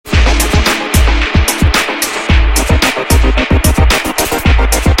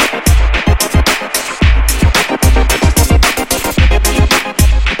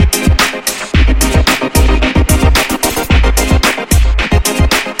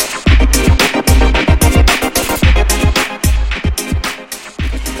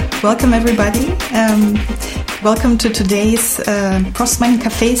Welcome everybody. Welcome to today's Cross-Mining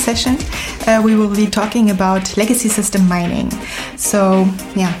Cafe session. We will be talking about legacy system mining. So,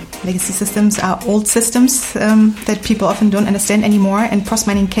 legacy systems are old systems that people often don't understand anymore, and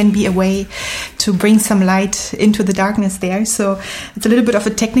cross-mining can be a way to bring some light into the darkness there. So it's a little bit of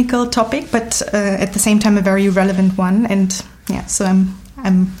a technical topic, but at the same time a very relevant one. And so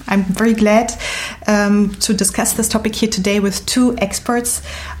I'm very glad to discuss this topic here today with two experts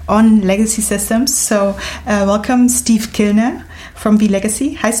on legacy systems. So welcome Steve Kilner from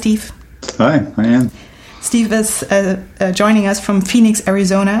vLegacy. Hi, Steve. Hi, I am. Steve is joining us from Phoenix,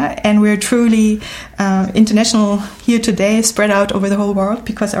 Arizona, and we're truly international here today, spread out over the whole world,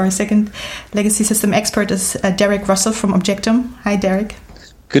 because our second legacy system expert is Derek Russell from Objectum. Hi, Derek.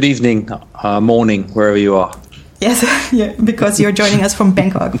 Good evening, morning, wherever you are. Yes, because you're joining us from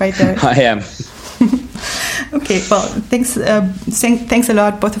Bangkok, right, Derek? I am. Okay, well, thanks a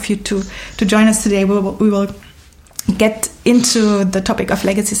lot, both of you, to join us today. We will get into the topic of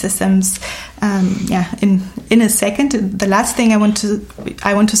legacy systems in a second. The last thing I want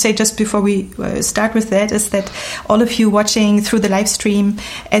to say just before we start with that is that all of you watching through the live stream,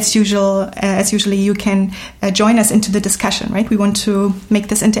 as usually you can join us into the discussion, right? We want to make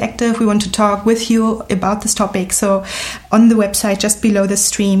this interactive. We want to talk with you about this topic. So on the website, just below the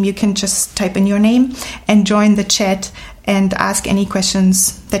stream, you can just type in your name and join the chat and ask any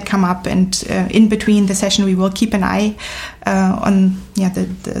questions that come up. And in between the session, we will keep an eye on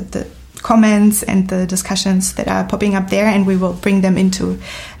the comments and the discussions that are popping up there, and we will bring them into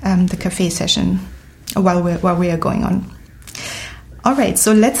the cafe session while we are going on. All right,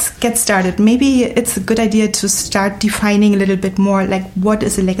 so let's get started. Maybe it's a good idea to start defining a little bit more, like, what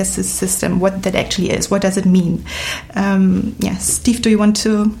is a legacy system, what that actually is, what does it mean? Steve, do you want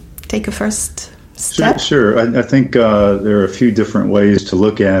to take a first step? Sure. I think there are a few different ways to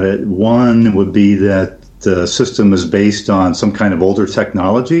look at it. One would be that the system is based on some kind of older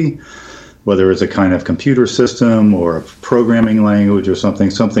technology, whether it's a kind of computer system or a programming language or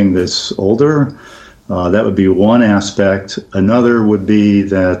something that's older. That would be one aspect. Another would be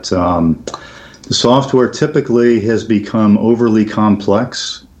that the software typically has become overly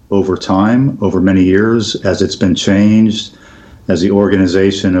complex over time, over many years, as it's been changed, as the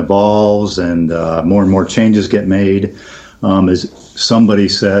organization evolves and more changes get made. As somebody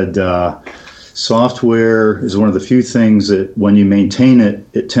said, software is one of the few things that when you maintain it,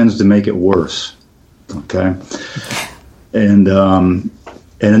 it tends to make it worse. Okay? And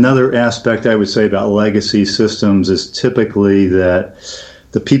another aspect I would say about legacy systems is typically that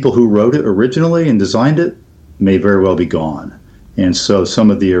the people who wrote it originally and designed it may very well be gone. And so some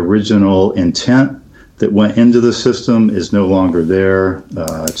of the original intent that went into the system is no longer there.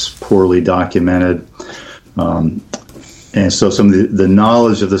 It's poorly documented. And so some of the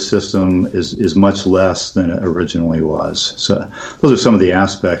knowledge of the system is much less than it originally was. So those are some of the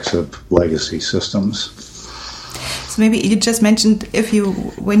aspects of legacy systems. So maybe you just mentioned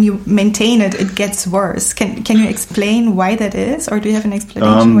when you maintain it, it gets worse. Can you explain why that is, or do you have an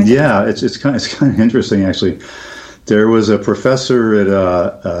explanation? It's kind of interesting, actually. There was a professor at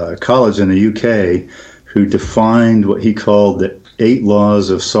a college in the UK who defined what he called the 8 laws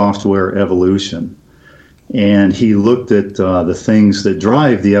of software evolution. And he looked at the things that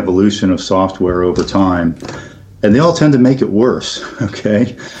drive the evolution of software over time, and they all tend to make it worse,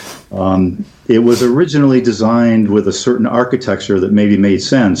 okay? It was originally designed with a certain architecture that maybe made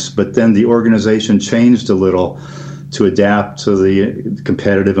sense, but then the organization changed a little to adapt to the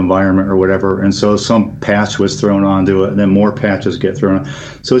competitive environment or whatever, and so some patch was thrown onto it, and then more patches get thrown on.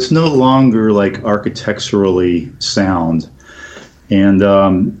 So it's no longer like architecturally sound. And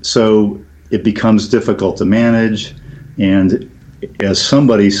so it becomes difficult to manage. And as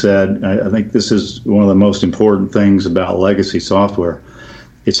somebody said, I think this is one of the most important things about legacy software,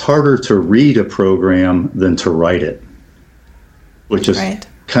 it's harder to read a program than to write it, which is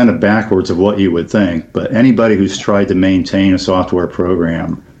kind of backwards of what you would think. But anybody who's tried to maintain a software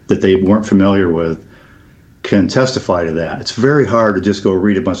program that they weren't familiar with can testify to that. It's very hard to just go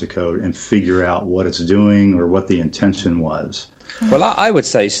read a bunch of code and figure out what it's doing or what the intention was. Well, I would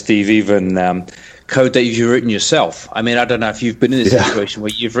say, Steve, even code that you've written yourself. I mean, I don't know if you've been in this situation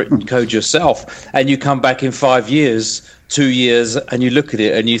where you've written code yourself and you come back in 5 years, 2 years, and you look at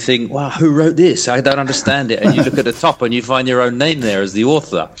it and you think, wow, who wrote this? I don't understand it. And you look at the top and you find your own name there as the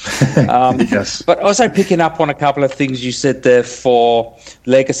author. Yes. But also picking up on a couple of things you said there for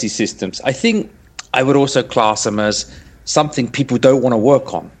legacy systems, I think I would also class them as something people don't want to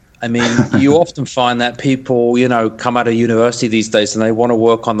work on. I mean, you often find that people, come out of university these days and they want to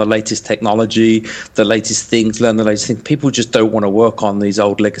work on the latest technology, the latest things, learn the latest things. People just don't want to work on these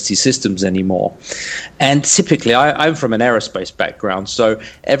old legacy systems anymore. And typically, I'm from an aerospace background, so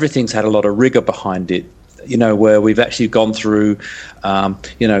everything's had a lot of rigor behind it. Where we've actually gone through,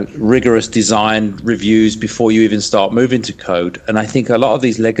 rigorous design reviews before you even start moving to code. And I think a lot of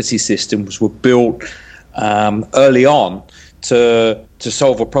these legacy systems were built early on to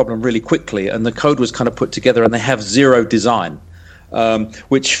solve a problem really quickly. And the code was kind of put together and they have zero design,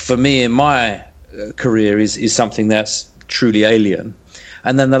 which for me in my career is something that's truly alien.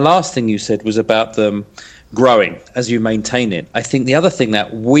 And then the last thing you said was about them growing as you maintain it. I think the other thing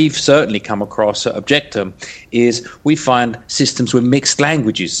that we've certainly come across at Objectum is we find systems with mixed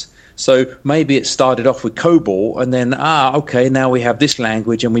languages. So maybe it started off with COBOL and then, okay, now we have this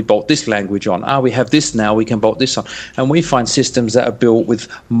language and we bolt this language on. We have this now, we can bolt this on. And we find systems that are built with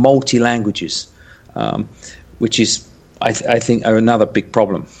multi-languages, which is, I think, another big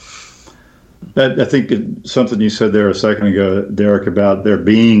problem. I think something you said there a second ago, Derek, about there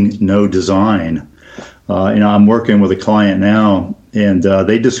being no design. I'm working with a client now, and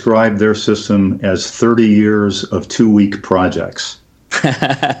they describe their system as 30 years of 2-week projects.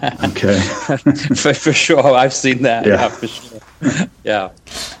 Okay. for sure, I've seen that. Yeah, for sure. Yeah.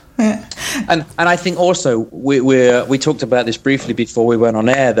 And I think also we talked about this briefly before we went on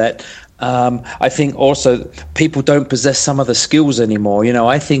air that I think also people don't possess some of the skills anymore.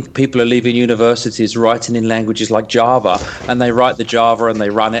 I think people are leaving universities writing in languages like Java, and they write the Java and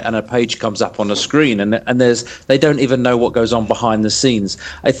they run it and a page comes up on the screen and they don't even know what goes on behind the scenes.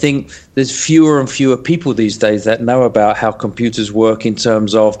 I think there's fewer and fewer people these days that know about how computers work in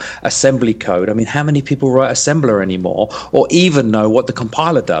terms of assembly code. I mean, how many people write assembler anymore or even know what the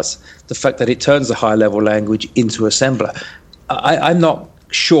compiler does? The fact that it turns a high-level language into assembler. I'm not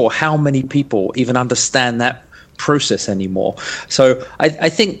sure how many people even understand that process anymore. So I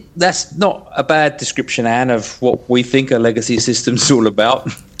think that's not a bad description, Anne, of what we think a legacy system's all about.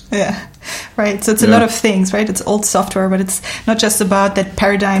 Yeah, right. So it's a lot of things, right? It's old software, but it's not just about that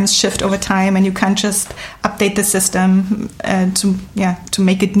paradigms shift over time and you can't just update the system to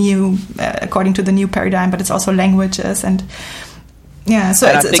make it new according to the new paradigm, but it's also languages and yeah, so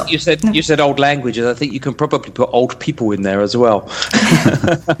and I think you said old languages. I think you can probably put old people in there as well.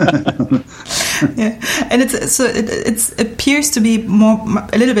 Yeah, and it appears to be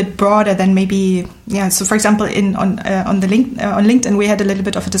a little bit broader than maybe. Yeah, so for example, on LinkedIn, we had a little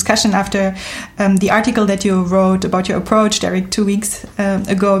bit of a discussion after the article that you wrote about your approach, Derek, 2 weeks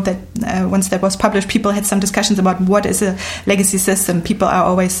ago. That once that was published, people had some discussions about what is a legacy system. People are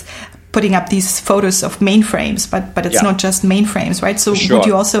always putting up these photos of mainframes, but it's not just mainframes, right? So would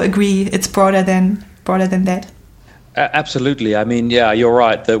you also agree it's broader than that? Absolutely. I mean, yeah, you're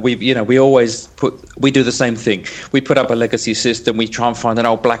right that we do the same thing. We put up a legacy system. We try and find an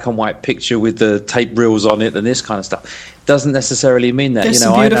old black and white picture with the tape reels on it and this kind of stuff. Doesn't necessarily mean that.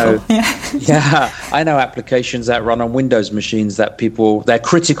 I know applications that run on Windows machines that they're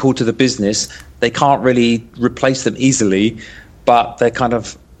critical to the business. They can't really replace them easily, but they're kind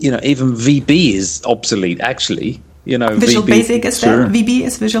of, even VB is obsolete actually. Visual VB, Basic is sure. that? VB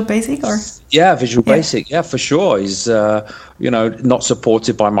is Visual Basic, or? Yeah, Visual Basic, for sure. Is not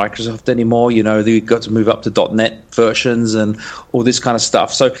supported by Microsoft anymore. They've got to move up to .NET versions and all this kind of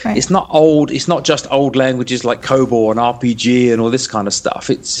stuff. So It's not old. It's not just old languages like COBOL and RPG and all this kind of stuff.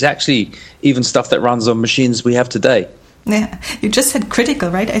 It's actually even stuff that runs on machines we have today. Yeah, you just said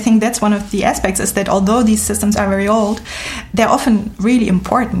critical, right? I think that's one of the aspects is that although these systems are very old, they're often really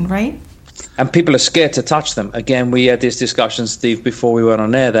important, right? And people are scared to touch them. Again, we had this discussion, Steve, before we went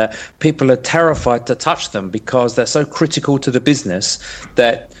on air, that people are terrified to touch them because they're so critical to the business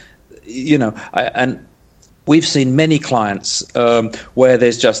that, and we've seen many clients where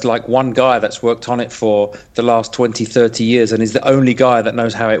there's just like one guy that's worked on it for the last 20, 30 years and is the only guy that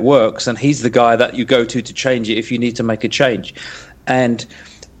knows how it works. And he's the guy that you go to change it if you need to make a change. And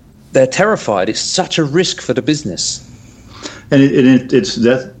they're terrified. It's such a risk for the business. And it's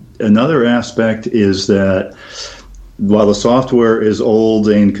that. Another aspect is that while the software is old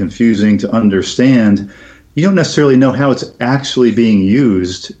and confusing to understand, you don't necessarily know how it's actually being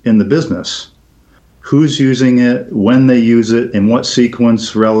used in the business. Who's using it, when they use it, in what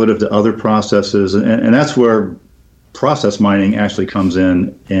sequence relative to other processes. And that's where process mining actually comes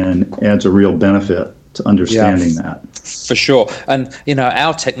in and adds a real benefit to understanding that. For sure. And,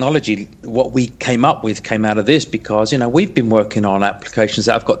 our technology, what we came up with came out of this because, we've been working on applications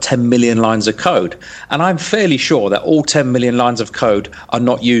that have got 10 million lines of code. And I'm fairly sure that all 10 million lines of code are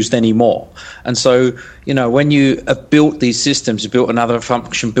not used anymore. And so, when you have built these systems, you built another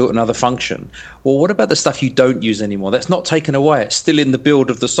function, well, what about the stuff you don't use anymore? That's not taken away. It's still in the build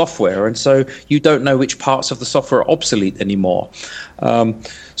of the software. And so you don't know which parts of the software are obsolete anymore.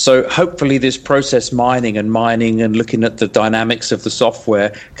 So hopefully this process mining and looking at the dynamics of the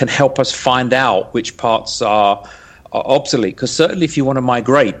software can help us find out which parts are obsolete. Because certainly if you want to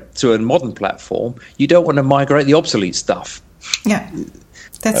migrate to a modern platform, you don't want to migrate the obsolete stuff. Yeah,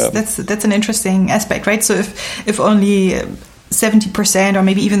 that's an interesting aspect, right? So if only 70% or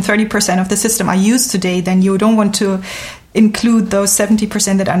maybe even 30% of the system are used today, then you don't want to include those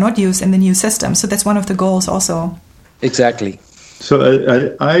 70% that are not used in the new system. So that's one of the goals also. Exactly.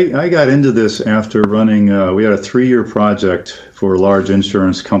 So I got into this after running, we had a 3-year project for a large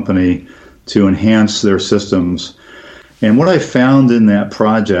insurance company to enhance their systems. And what I found in that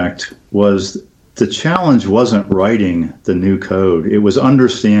project was the challenge wasn't writing the new code. It was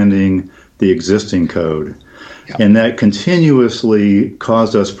understanding the existing code. Yep. And that continuously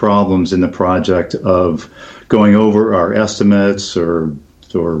caused us problems in the project of going over our estimates or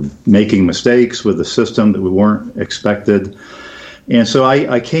making mistakes with the system that we weren't expected. And so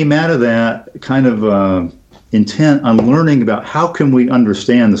I came out of that kind of intent on learning about how can we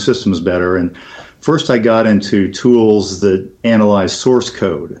understand the systems better. And first I got into tools that analyze source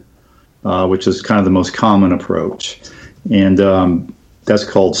code, which is kind of the most common approach. And that's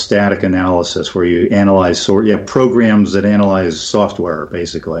called static analysis, where you analyze programs that analyze software,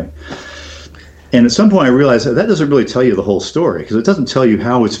 basically. And at some point I realized that doesn't really tell you the whole story, because it doesn't tell you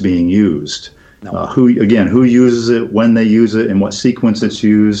how it's being used. No. Who uses it, when they use it, and what sequence it's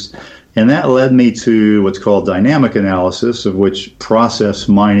used. And that led me to what's called dynamic analysis, of which process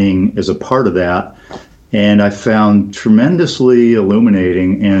mining is a part of that. And I found tremendously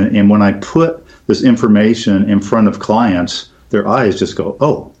illuminating. And when I put this information in front of clients, their eyes just go,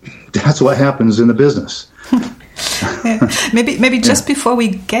 oh, that's what happens in the business. Maybe just before we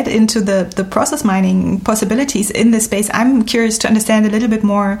get into the process mining possibilities in this space, I'm curious to understand a little bit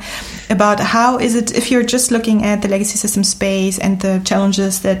more about how is it, if you're just looking at the legacy system space and the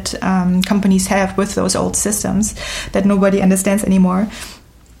challenges that companies have with those old systems that nobody understands anymore,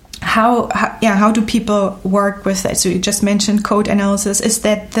 how do people work with that? So you just mentioned code analysis. Is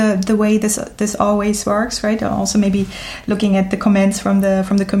that the way this always works, right? Also maybe looking at the comments from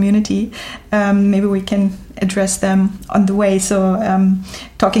the community, maybe we can address them on the way. So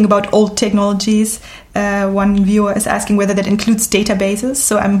talking about old technologies, one viewer is asking whether that includes databases.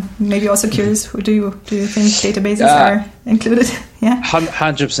 So I'm maybe also curious, do you think databases are included? Yeah,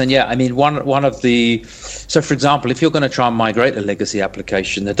 100%. Yeah, I mean so for example, if you're going to try and migrate a legacy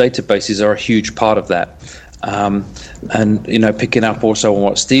application, the databases are a huge part of that. And picking up also on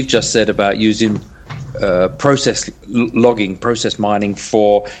what Steve just said about using process logging, process mining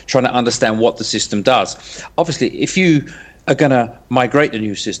for trying to understand what the system does. Obviously, if you are going to migrate a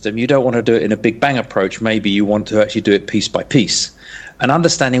new system, you don't want to do it in a big bang approach. Maybe you want to actually do it piece by piece. And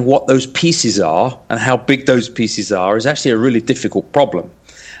understanding what those pieces are and how big those pieces are is actually a really difficult problem.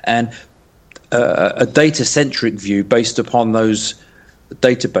 And a data-centric view based upon those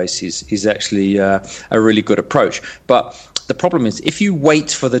databases is actually a really good approach. But the problem is, if you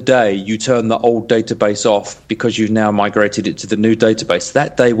wait for the day you turn the old database off because you've now migrated it to the new database,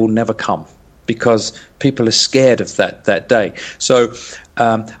 that day will never come because people are scared of that day. So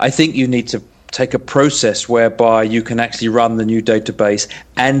I think you need to take a process whereby you can actually run the new database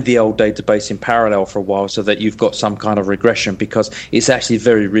and the old database in parallel for a while so that you've got some kind of regression, because it's actually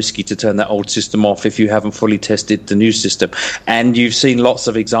very risky to turn that old system off if you haven't fully tested the new system. And you've seen lots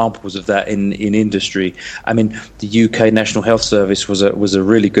of examples of that in industry. I mean, the UK National Health Service was a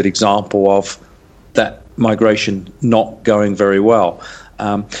really good example of that migration not going very well.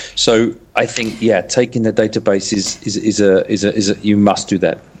 So I think, taking the database is you must do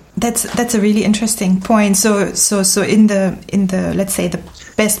that. That's a really interesting point. So in the let's say the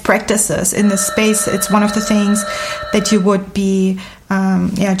best practices in the space, it's one of the things that you would be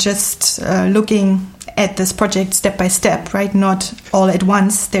just looking at this project step by step, right? Not all at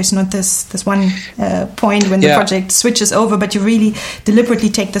once. There's not this one point when the project switches over, but you really deliberately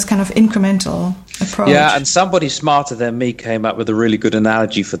take this kind of incremental approach. Yeah, and somebody smarter than me came up with a really good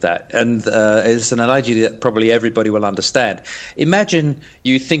analogy for that. And it's an analogy that probably everybody will understand. Imagine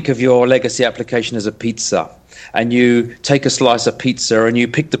you think of your legacy application as a pizza. and you take a slice of pizza and you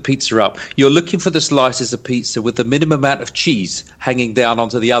pick the pizza up, you're looking for the slices of pizza with the minimum amount of cheese hanging down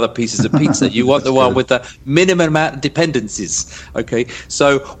onto the other pieces of pizza. You want the one with the minimum amount of dependencies. Okay,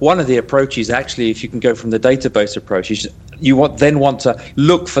 so one of the approaches, actually, if you can go from the database approach, is you want to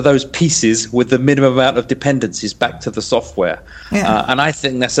look for those pieces with the minimum amount of dependencies back to the software. And I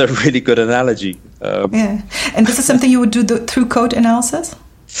think that's a really good analogy. And this is something you would do through code analysis?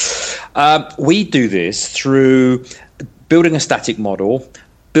 We do this through building a static model,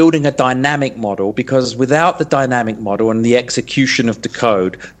 building a dynamic model, because without the dynamic model and the execution of the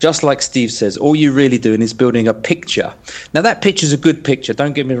code, just like Steve says, all you're really doing is building a picture. Now, that picture is a good picture.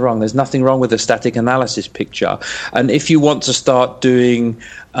 Don't get me wrong. There's nothing wrong with a static analysis picture. And if you want to start doing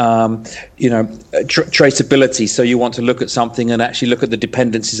traceability, so you want to look at something and actually look at the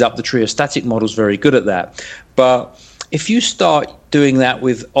dependencies up the tree, a static model is very good at that. But if you start doing that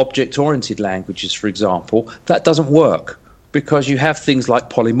with object-oriented languages, for example, that doesn't work, because you have things like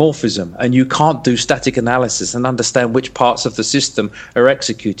polymorphism, and you can't do static analysis and understand which parts of the system are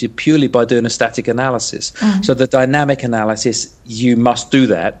executed purely by doing a static analysis. So the dynamic analysis, you must do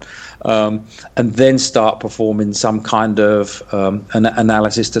that, and then start performing some kind of an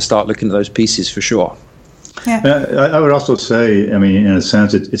analysis to start looking at those pieces for sure. I would also say, I mean, in a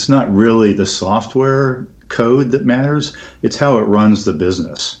sense, it's not really the software code that matters, it's how it runs the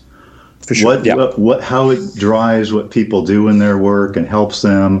business. For sure. How it drives what people do in their work and helps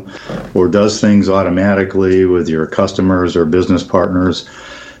them, or does things automatically with your customers or business partners.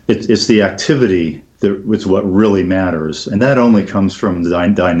 It's the activity that's what really matters, and that only comes from the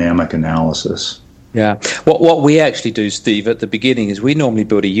dynamic analysis. Yeah. What we actually do, Steve, at the beginning is we normally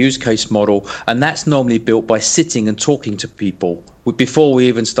build a use case model, and that's normally built by sitting and talking to people. Before we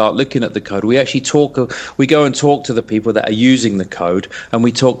even start looking at the code, we actually we go and talk to the people that are using the code, and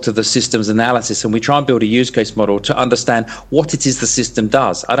we talk to the systems analysis, and we try and build a use case model to understand what it is the system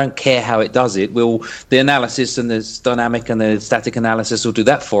does. I don't care how it does it. The analysis and the dynamic and the static analysis will do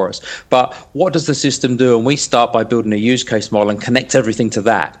that for us. But what does the system do? And we start by building a use case model and connect everything to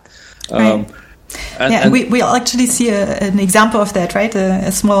that. Right. And we'll actually see an example of that, right? A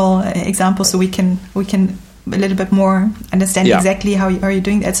small example, so we can a little bit more understand exactly how are you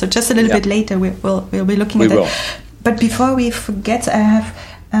doing that. So just a little bit later, we'll be looking at that. But before we forget, I have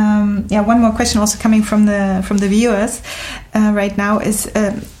one more question also coming from the viewers right now is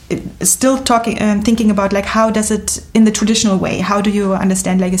still thinking about, like, how does it in the traditional way? How do you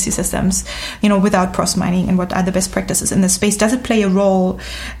understand legacy systems, without cross mining, and what are the best practices in this space? Does it play a role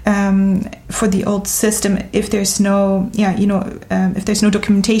for the old system if there's no, if there's no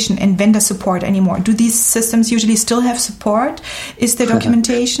documentation and vendor support anymore? Do these systems usually still have support? Is there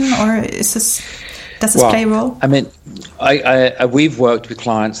documentation, or does this play a role? I mean, we've worked with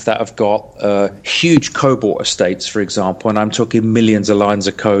clients that have got huge cobalt estates, for example, and I'm talking millions of lines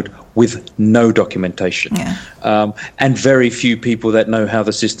of code with no documentation, and very few people that know how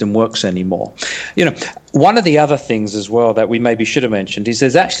the system works anymore. One of the other things as well that we maybe should have mentioned is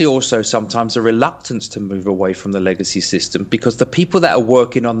there's actually also sometimes a reluctance to move away from the legacy system, because the people that are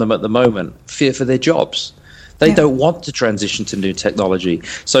working on them at the moment fear for their jobs. They don't want to transition to new technology.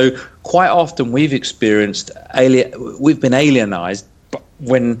 So quite often we've been alienized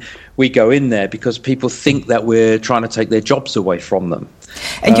when we go in there, because people think that we're trying to take their jobs away from them.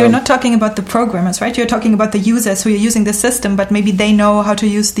 And you're not talking about the programmers, right? You're talking about the users who are using the system, but maybe they know how to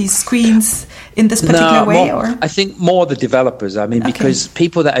use these screens in this particular way? Or I think more the developers. I mean, because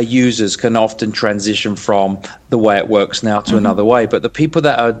people that are users can often transition from the way it works now to another way. But the people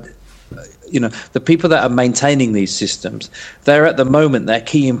that are maintaining these systems, they're at the moment, they're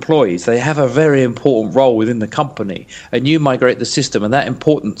key employees. They have a very important role within the company, and you migrate the system and that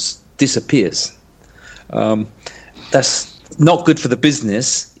importance disappears. That's not good for the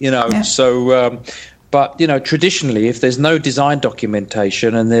business, So, but, traditionally, if there's no design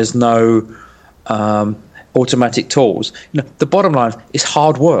documentation and there's no automatic tools, the bottom line is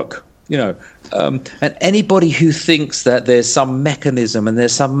hard work. And anybody who thinks that there's some mechanism and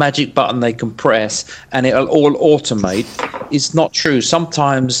there's some magic button they can press and it'll all automate is not true.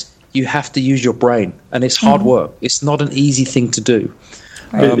 Sometimes you have to use your brain, and it's hard work. It's not an easy thing to do.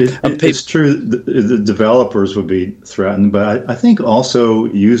 It's true the developers would be threatened, but I think also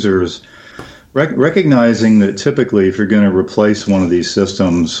users recognizing that typically if you're going to replace one of these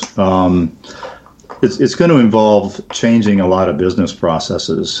systems, it's going to involve changing a lot of business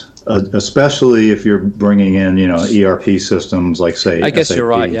processes, especially if you're bringing in, ERP systems like, say, I guess SAP. You're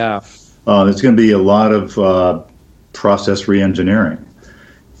right, yeah. There's going to be a lot of process reengineering,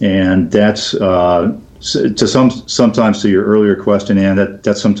 and that's sometimes to your earlier question, and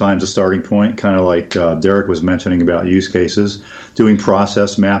that's sometimes a starting point, kind of like Derek was mentioning about use cases, doing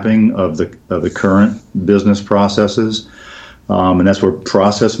process mapping of the current business processes, and that's where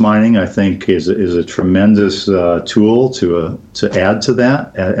process mining, I think, is a tremendous tool to add to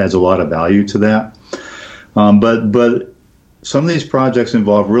that, adds a lot of value to that. But some of these projects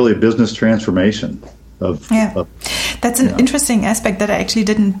involve really business transformation. That's an interesting aspect that I actually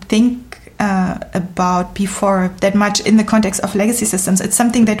didn't think about before that much in the context of legacy systems. It's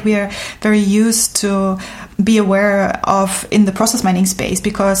something that we are very used to be aware of in the process mining space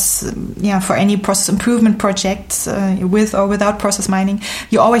because, for any process improvement projects, with or without process mining,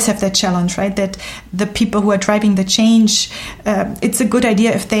 you always have that challenge, right? That the people who are driving the change, it's a good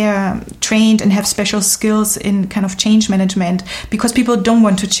idea if they are trained and have special skills in kind of change management, because people don't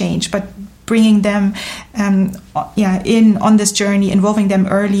want to change, but bringing them in on this journey, involving them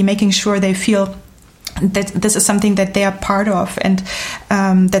early, making sure they feel that this is something that they are part of, and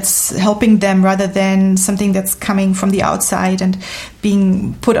that's helping them rather than something that's coming from the outside and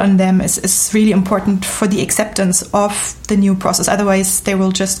being put on them is really important for the acceptance of the new process. Otherwise, they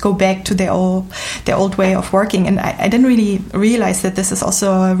will just go back to their old way of working. And I didn't really realize that this is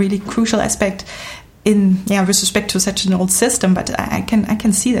also a really crucial aspect with respect to such an old system, but I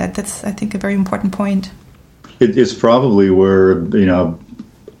can see that. That's, I think, a very important point. It's probably where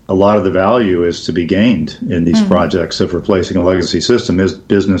a lot of the value is to be gained in these projects of replacing a legacy system is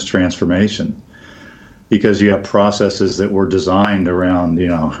business transformation, because you have processes that were designed around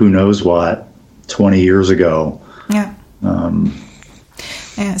who knows what 20 years ago.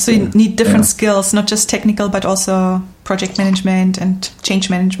 So you need different skills, not just technical, but also project management and change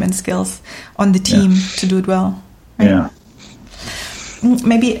management skills on the team to do it well. Right? Yeah.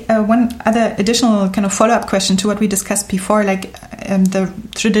 Maybe one other additional kind of follow-up question to what we discussed before, like the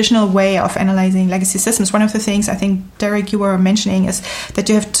traditional way of analyzing legacy systems. One of the things I think, Derek, you were mentioning is that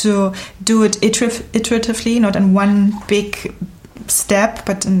you have to do it iteratively, not in one big step,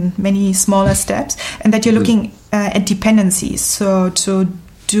 but in many smaller steps, and that you're looking at dependencies. So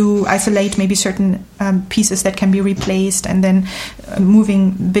to isolate maybe certain pieces that can be replaced, and then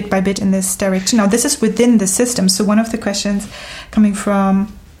moving bit by bit in this direction. Now, this is within the system. So one of the questions coming from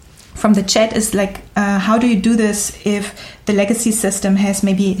the chat is like, how do you do this if the legacy system has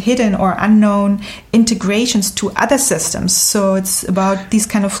maybe hidden or unknown integrations to other systems? So it's about these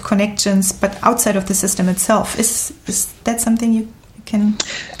kind of connections, but outside of the system itself. Is that something you can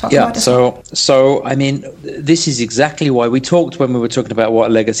talk about? So I mean, this is exactly why we talked when we were talking about what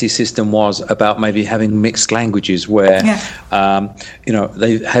a legacy system was, about maybe having mixed languages where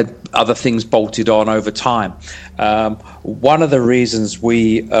they had other things bolted on over time. One of the reasons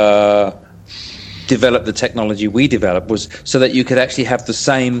we developed the technology we developed was so that you could actually have the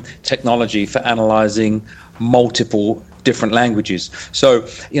same technology for analyzing multiple different languages. So,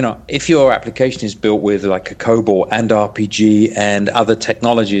 if your application is built with like a COBOL and RPG and other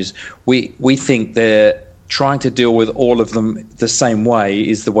technologies, we think they're trying to deal with all of them the same way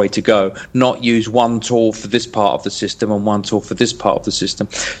is the way to go, not use one tool for this part of the system and one tool for this part of the system.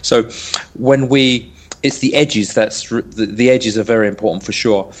 So it's the edges, the edges are very important for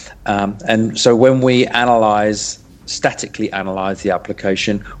sure. And so when we statically analyze the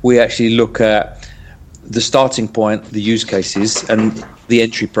application, we actually look at the starting point, the use cases, and the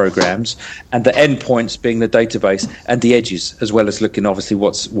entry programs, and the endpoints being the database and the edges, as well as looking obviously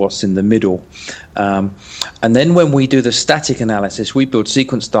what's in the middle. And then when we do the static analysis, we build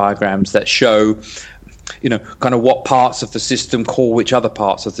sequence diagrams that show kind of what parts of the system call which other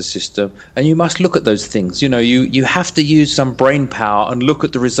parts of the system. And you must look at those things. You have to use some brain power and look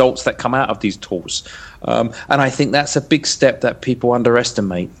at the results that come out of these tools. And I think that's a big step that people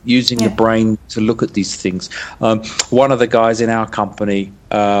underestimate, using the brain to look at these things. One of the guys in our company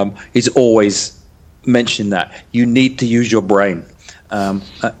is always mentioning that you need to use your brain.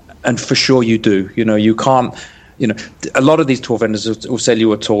 And for sure you do. You can't. A lot of these tool vendors will sell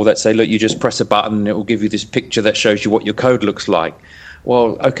you a tool that say, look, you just press a button and it will give you this picture that shows you what your code looks like.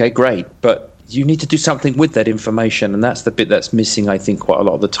 Well, okay, great. But you need to do something with that information. And that's the bit that's missing, I think, quite a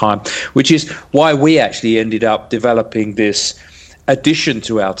lot of the time, which is why we actually ended up developing this addition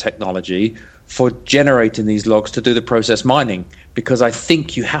to our technology for generating these logs to do the process mining, because I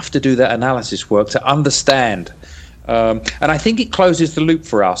think you have to do that analysis work to understand. And I think it closes the loop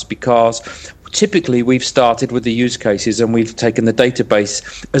for us, because typically we've started with the use cases and we've taken the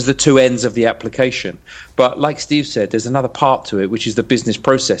database as the two ends of the application. But like Steve said, there's another part to it, which is the business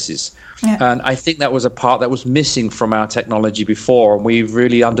processes. And I think that was a part that was missing from our technology before. And we've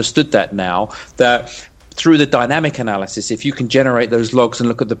really understood that now, that through the dynamic analysis, if you can generate those logs and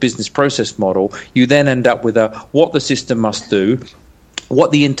look at the business process model, you then end up with what the system must do,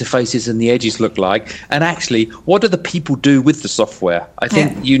 what the interfaces and the edges look like, and actually what do the people do with the software. I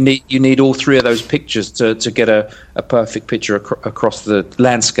think you need all three of those pictures to get a perfect picture across the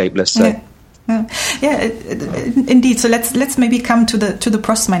landscape, let's say. Indeed. So let's maybe come to the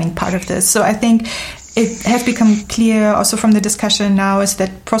process mining part of this. So I think it has become clear also from the discussion now is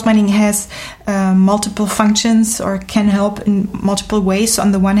that process mining has multiple functions or can help in multiple ways. So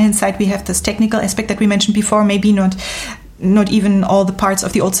on the one hand side, we have this technical aspect that we mentioned before, maybe not even all the parts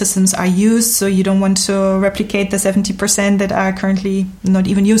of the old systems are used, so you don't want to replicate the 70% that are currently not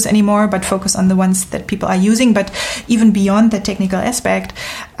even used anymore, but focus on the ones that people are using. But even beyond the technical aspect,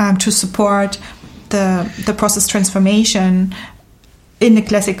 to support the process transformation in the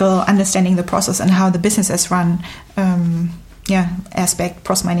classical understanding the process and how the business is run aspect,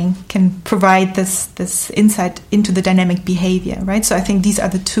 process mining can provide this insight into the dynamic behavior, right? So I think these are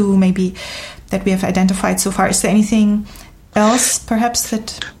the two maybe that we have identified so far. Is there anything else perhaps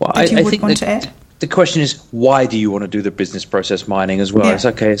that you would want to add? The question is, why do you want to do the business process mining as well? It's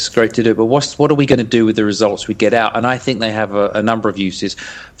okay, it's great to do, but what are we going to do with the results we get out? And I think they have a number of uses.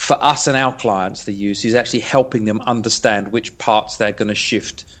 For us and our clients, the use is actually helping them understand which parts they're going to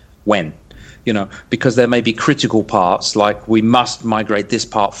shift when. Because there may be critical parts, like we must migrate this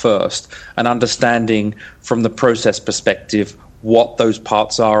part first, and understanding from the process perspective what those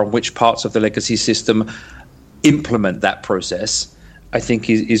parts are and which parts of the legacy system implement that process, I think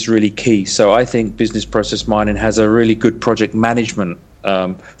is really key. So I think business process mining has a really good project management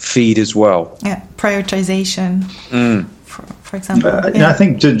feed as well. Yeah, prioritization, for example. I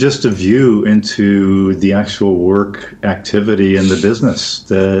think just a view into the actual work activity in the business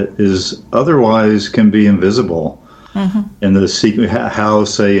that is otherwise can be invisible. And how,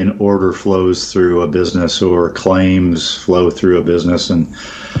 say, an order flows through a business or claims flow through a business and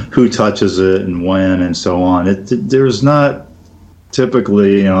who touches it and when and so on. There's not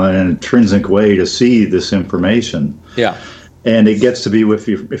typically an intrinsic way to see this information. Yeah. And it gets to be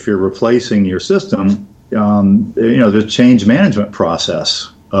if you're replacing your system, the change management process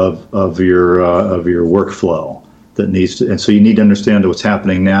of your workflow that needs to, and so you need to understand what's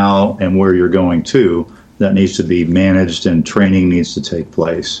happening now and where you're going to. That needs to be managed and training needs to take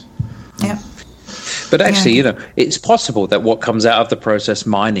place. Yeah. But actually, it's possible that what comes out of the process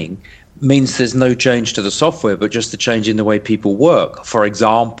mining means there's no change to the software, but just a change in the way people work. For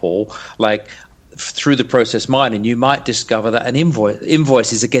example, like through the process mining, you might discover that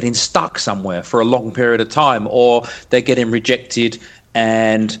invoices are getting stuck somewhere for a long period of time, or they're getting rejected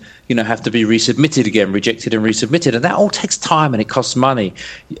and have to be resubmitted again, rejected and resubmitted, and that all takes time and it costs money.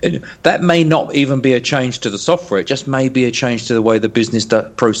 That may not even be a change to the software; it just may be a change to the way the business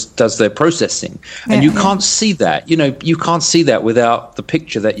does their processing. And you can't see that. You can't see that without the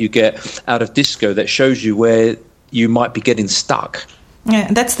picture that you get out of Disco that shows you where you might be getting stuck.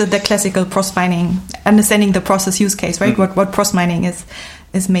 Yeah, that's the classical process mining, understanding the process use case, right? What process mining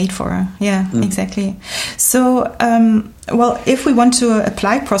is made for. Yeah, exactly. So, if we want to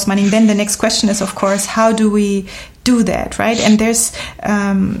apply process mining, then the next question is, of course, how do we do that, right? And there's,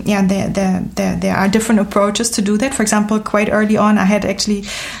 there are different approaches to do that. For example, quite early on, I had actually,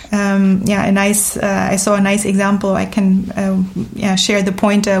 I saw a nice example. I can, share the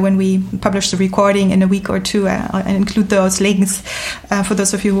pointer when we publish the recording in a week or two. I'll include those links for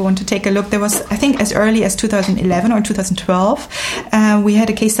those of you who want to take a look. There was, I think, as early as 2011 or 2012, we had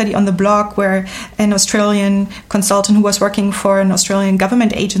a case study on the blog where an Australian consultant who was working for an Australian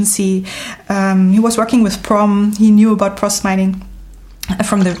government agency, he was working with PROM. He knew about process mining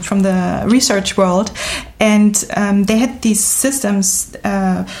from the research world, and they had these systems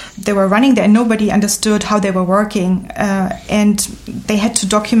they were running there and nobody understood how they were working, and they had to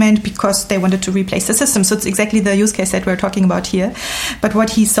document because they wanted to replace the system. So it's exactly the use case that we're talking about here. But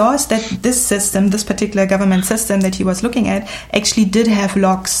what he saw is that this system, this particular government system that he was looking at, actually did have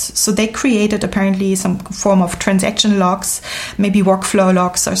logs. So they created apparently some form of transaction logs, maybe workflow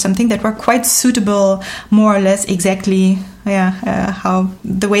logs or something that were quite suitable, more or less exactly how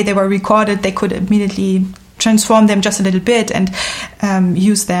the way they were recorded. They could immediately transform them just a little bit and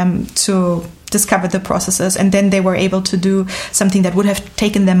use them to discover the processes, and then they were able to do something that would have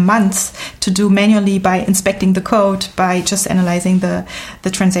taken them months to do manually by inspecting the code, by just analyzing the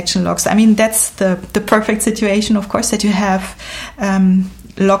transaction logs. I mean, that's the perfect situation, of course, that you have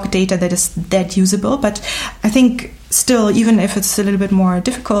log data that is that usable. But I think still, even if it's a little bit more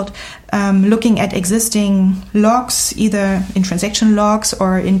difficult, looking at existing logs, either in transaction logs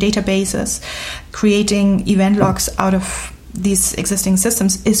or in databases, creating event logs out of these existing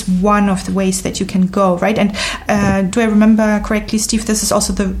systems is one of the ways that you can go, right? And do I remember correctly, Steve, this is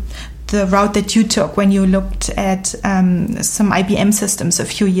also the route that you took when you looked at some IBM systems a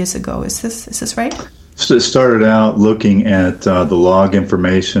few years ago. Is this right? So it started out looking at the log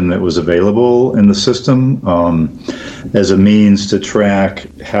information that was available in the system as a means to track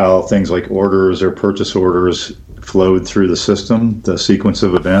how things like orders or purchase orders flowed through the system, the sequence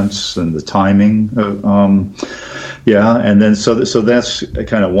of events and the timing. And then so that's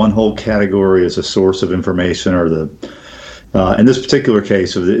kind of one whole category as a source of information, or in this particular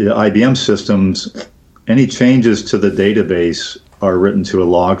case of the IBM systems, any changes to the database are written to a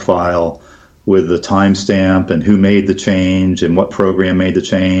log file with the timestamp and who made the change and what program made the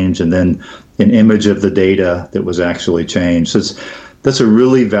change, and then an image of the data that was actually changed. So that's a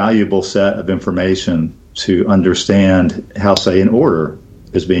really valuable set of information to understand how, say, an order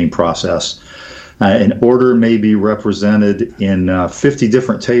is being processed. An order may be represented in 50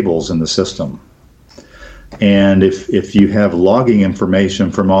 different tables in the system. And if you have logging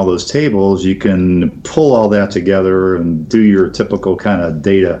information from all those tables, you can pull all that together and do your typical kind of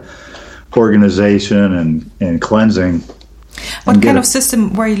data organization and cleansing. What kind of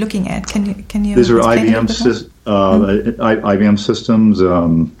system were you looking at? Can you? These are IBM systems.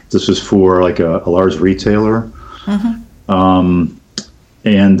 This is for like a large retailer,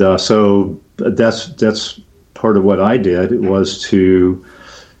 so that's part of what I did, was to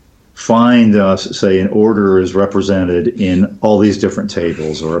find, say, an order is represented in all these different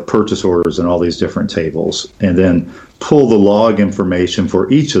tables, or a purchase order is in all these different tables, and then pull the log information for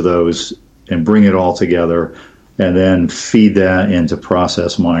each of those and bring it all together, and then feed that into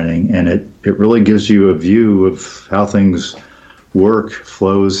process mining. And it really gives you a view of how things work,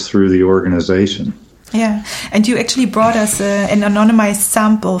 flows through the organization. Yeah, and you actually brought us an anonymized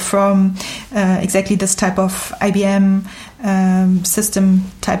sample from exactly this type of IBM system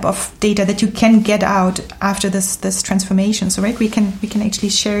type of data that you can get out after this transformation. So, right, we can actually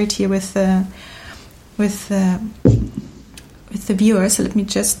share it here with the viewers. So let me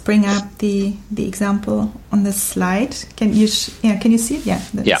just bring up the example on the slide. Can you see it? Yeah,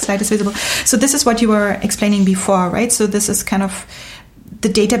 the slide is visible. So this is what you were explaining before, right? So this is kind of the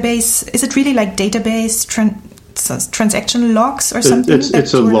database. Is it really like database transaction logs or something?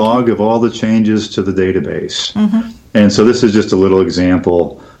 It's a log of all the changes to the database. And so this is just a little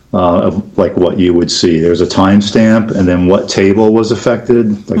example of like what you would see. There's a timestamp, and then what table was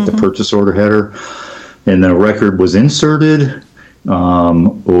affected, like the purchase order header, and then a record was inserted,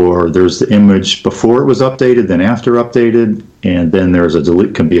 or there's the image before it was updated, then after updated, and then there's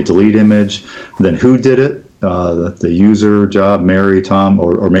can be a delete image, then who did it, the user, job, Mary, Tom,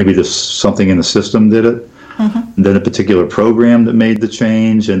 or maybe something in the system did it, and then a particular program that made the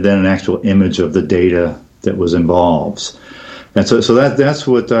change, and then an actual image of the data that was involved. And so that's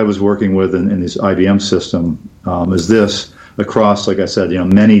what I was working with in this IBM system, is this across, like I said,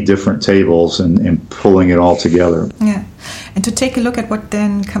 many different tables and pulling it all together. Yeah, and to take a look at what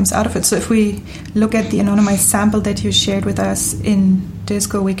then comes out of it. So if we look at the anonymized sample that you shared with us in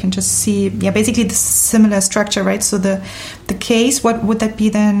Disco, we can just see, basically the similar structure, right? So the case, what would that be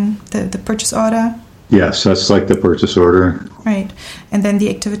then? The purchase order? Yes, that's like the purchase order. Right, and then the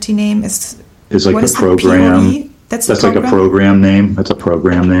activity name is like the program. That's like a program name. That's a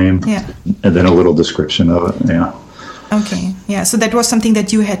program name. Yeah. And then a little description of it. Yeah. Okay. Yeah. So that was something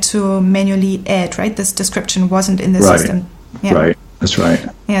that you had to manually add, right? This description wasn't in the system. Yeah. Right. That's right.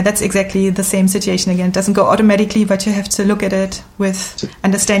 Yeah, that's exactly the same situation again. It doesn't go automatically, but you have to look at it with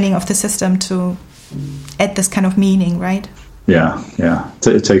understanding of the system to add this kind of meaning, right? Yeah.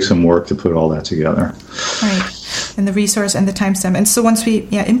 It takes some work to put all that together. Right. And the resource and the timestamp. And so once we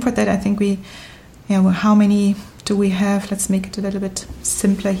input that, I think how many do we have? Let's make it a little bit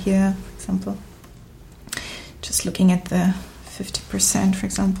simpler here. For example, just looking at the 50%, for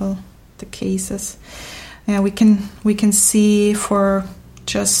example, the cases. We can see for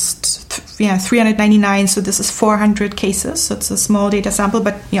just 399. So this is 400 cases. So it's a small data sample,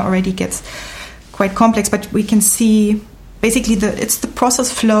 but already gets quite complex. But we can see basically it's the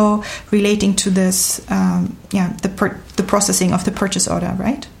process flow relating to this, the processing of the purchase order,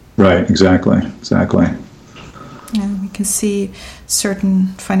 right? Right, exactly. Yeah, we can see certain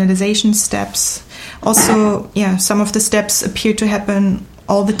finalization steps. Also, some of the steps appear to happen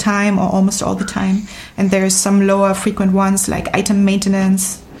all the time or almost all the time, and there's some lower frequent ones like item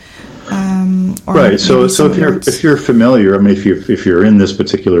maintenance. Right. So if you're familiar, I mean, if you're in this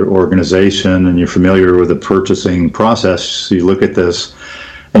particular organization and you're familiar with the purchasing process, you look at this,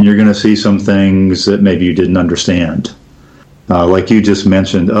 and you're going to see some things that maybe you didn't understand. Like you just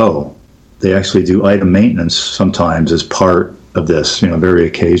mentioned, they actually do item maintenance sometimes as part of this, very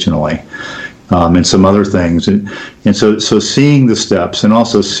occasionally, and some other things. And so seeing the steps and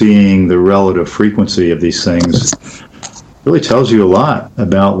also seeing the relative frequency of these things really tells you a lot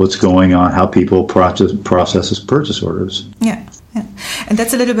about what's going on, how people process purchase orders. Yeah. Yeah. And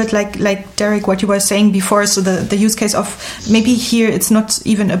that's a little bit like Derek, what you were saying before. So the use case of maybe here it's not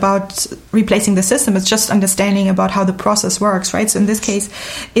even about replacing the system, it's just understanding about how the process works, right? So in this case,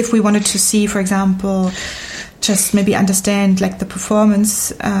 if we wanted to see, for example, just maybe understand like the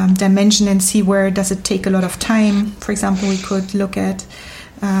performance dimension and see where does it take a lot of time, for example, we could look at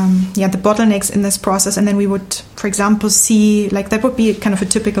the bottlenecks in this process, and then we would, for example, see, like that would be kind of a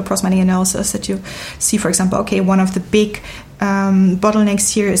typical cross-mining analysis that you see, for example, okay, one of the big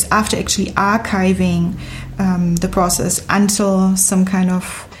bottlenecks here is after actually archiving the process until some kind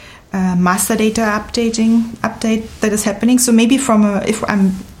of master data update that is happening. So maybe if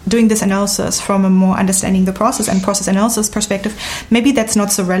I'm doing this analysis from a more understanding the process and process analysis perspective, maybe that's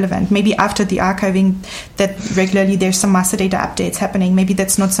not so relevant. Maybe after the archiving that regularly there's some master data updates happening, maybe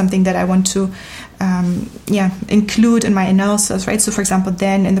that's not something that I want to include in my analysis, right? So for example,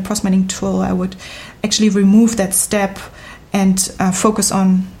 then in the cross-mining tool, I would actually remove that step and focus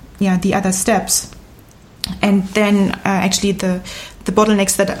on the other steps. And then actually the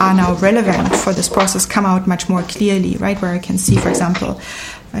bottlenecks that are now relevant for this process come out much more clearly, right? Where I can see, for example,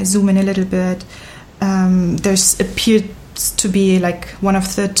 if I zoom in a little bit, there's appears to be like one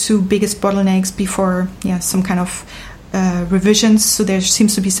of the two biggest bottlenecks before some kind of revisions. So there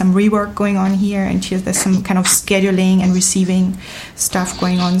seems to be some rework going on here, and here there's some kind of scheduling and receiving stuff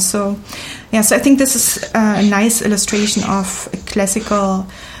going on. So so I think this is a nice illustration of a classical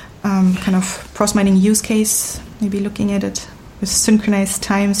kind of cross-mining use case, maybe looking at it with synchronized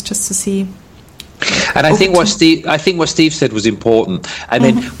times just to see. And I think what Steve said was important. I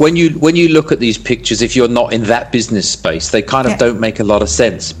mean, when you look at these pictures, if you're not in that business space, they kind of don't make a lot of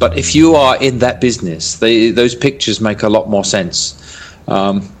sense. But if you are in that business, those pictures make a lot more sense.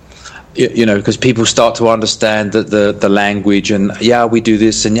 Because people start to understand the language, and we do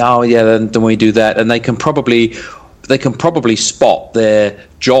this, and then we do that, and they can probably spot their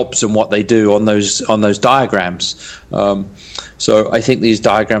jobs and what they do on those diagrams. So I think these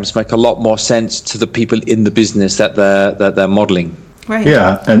diagrams make a lot more sense to the people in the business that they're modeling. Right.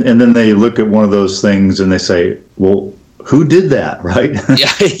 Yeah, and then they look at one of those things and they say, well, who did that, right?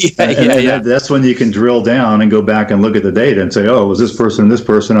 Yeah. That's when you can drill down and go back and look at the data and say, oh, it was this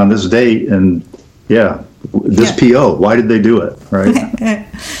person on this date, and this PO, why did they do it, right?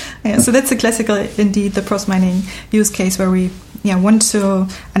 Yeah, so that's a classical, indeed, the cross-mining use case where we want to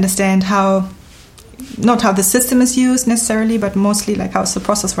understand not how the system is used necessarily, but mostly like how's the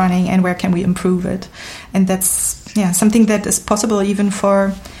process running and where can we improve it. And that's something that is possible even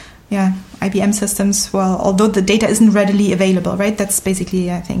for IBM systems. Well, although the data isn't readily available, right? That's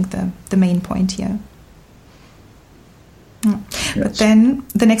basically, I think, the main point here. Yes. But then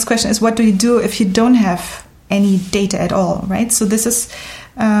the next question is, what do you do if you don't have any data at all, right? So this is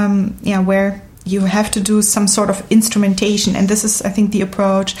where you have to do some sort of instrumentation, and this is, I think, the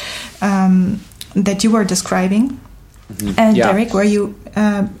approach that you were describing, and Derek, where you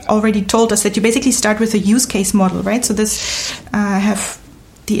already told us that you basically start with a use case model, right? So this I have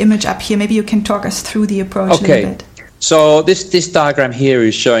the image up here. Maybe you can talk us through the approach a little bit. So this diagram here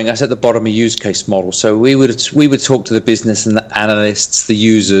is showing us at the bottom a use case model. So we would talk to the business and the analysts, the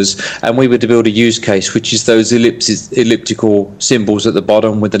users, and we would build a use case, which is those elliptical symbols at the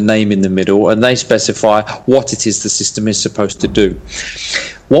bottom with the name in the middle, and they specify what it is the system is supposed to do.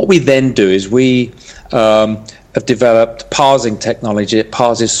 What we then do is we have developed parsing technology. It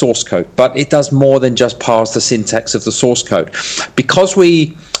parses source code, but it does more than just parse the syntax of the source code. Because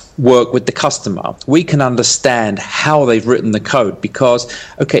we work with the customer, we can understand how they've written the code, because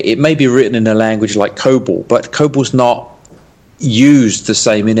it may be written in a language like COBOL, but COBOL's not used the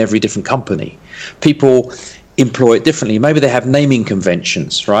same in every different company. People employ it differently. Maybe they have naming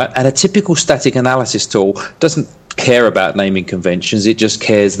conventions, right? And a typical static analysis tool doesn't care about naming conventions. It just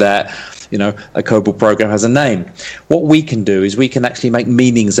cares that a COBOL program has a name. What we can do is we can actually make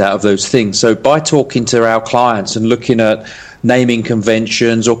meanings out of those things. So by talking to our clients and looking at naming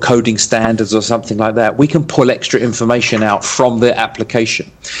conventions or coding standards or something like that, we can pull extra information out from the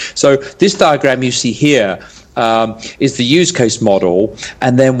application. So this diagram you see here is the use case model,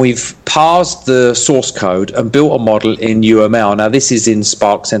 and then we've parsed the source code and built a model in UML. Now this is in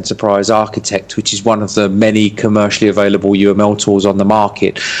Sparks Enterprise Architect, which is one of the many commercially available UML tools on the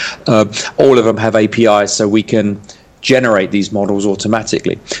market. All of them have APIs, so we can generate these models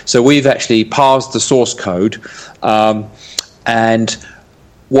automatically. So we've actually parsed the source code, and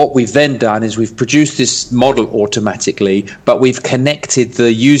what we've then done is we've produced this model automatically, but we've connected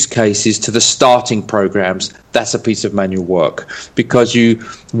the use cases to the starting programs. That's a piece of manual work, because you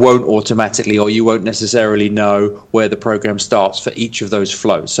won't automatically, or you won't necessarily know where the program starts for each of those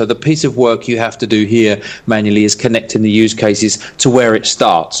flows. So the piece of work you have to do here manually is connecting the use cases to where it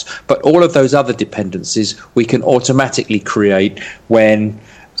starts. But all of those other dependencies we can automatically create when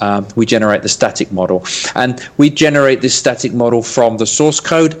we generate the static model. And we generate this static model from the source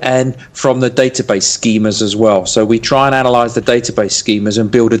code and from the database schemas as well. So we try and analyze the database schemas and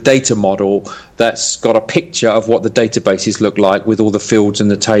build a data model that's got a picture of what the databases look like, with all the fields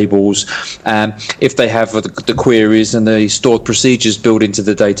and the tables. And if they have the queries and the stored procedures built into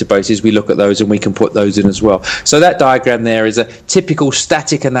the databases, we look at those and we can put those in as well. So that diagram there is a typical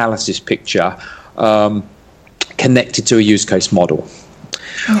static analysis picture connected to a use case model.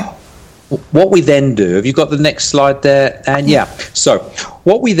 Yeah. What we then do, have you got the next slide there? And so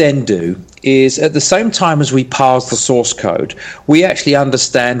what we then do is, at the same time as we parse the source code, we actually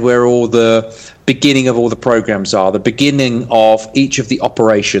understand where all the beginning of all the programs are, the beginning of each of the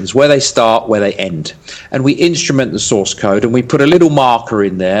operations, where they start, where they end. And we instrument the source code, and we put a little marker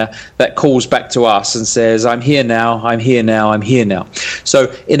in there that calls back to us and says, I'm here now, I'm here now, I'm here now.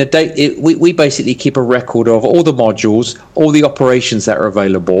 So in a we basically keep a record of all the modules, all the operations that are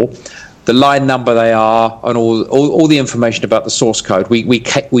available, the line number they are, and all the information about the source code. We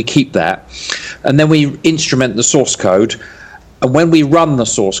keep that, and then we instrument the source code. And when we run the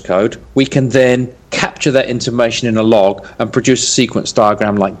source code, we can then capture that information in a log and produce a sequence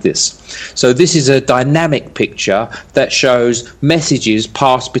diagram like this. So this is a dynamic picture that shows messages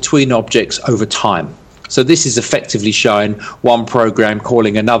passed between objects over time. So this is effectively showing one program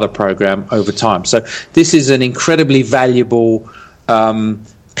calling another program over time. So this is an incredibly valuable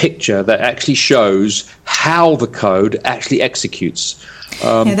picture that actually shows how the code actually executes.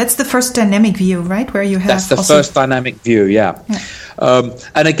 That's the first dynamic view, right? Where you have that's the first dynamic view, yeah.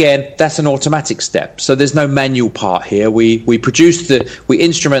 And again, that's an automatic step. So there's no manual part here. We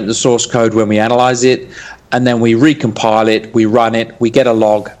instrument the source code when we analyze it, and then we recompile it, we run it, we get a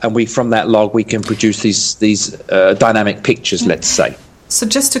log, and from that log we can produce these dynamic pictures, let's say. So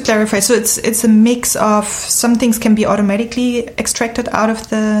just to clarify, so it's a mix of some things can be automatically extracted out of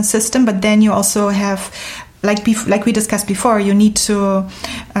the system, but then you also have, like we discussed before, you need to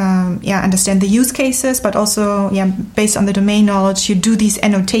understand the use cases, but also based on the domain knowledge, you do these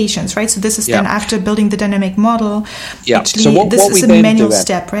annotations, right? So this is then after building the dynamic model. Yeah. Actually, so this is a manual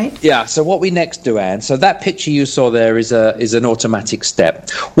step, right? Yeah. So what we next do, Anne, so that picture you saw there is an automatic step.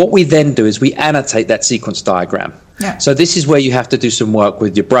 What we then do is we annotate that sequence diagram. Yeah. So this is where you have to do some work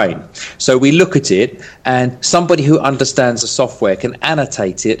with your brain. So we look at it, and somebody who understands the software can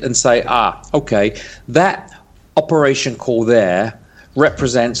annotate it and say, okay, that operation call there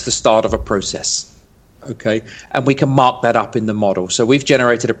represents the start of a process. Okay, and we can mark that up in the model. So we've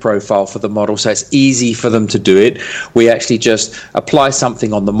generated a profile for the model, so it's easy for them to do it. We actually just apply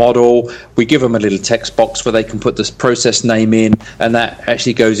something on the model. We give them a little text box where they can put this process name in, and that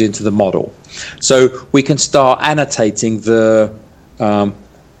actually goes into the model. So we can start annotating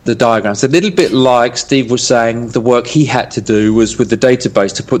the diagrams. A little bit like Steve was saying, the work he had to do was with the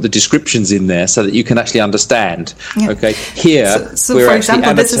database to put the descriptions in there so that you can actually understand. Yeah. Okay, here. So for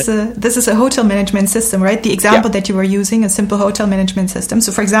example, this is a hotel management system, right? The example that you were using, a simple hotel management system.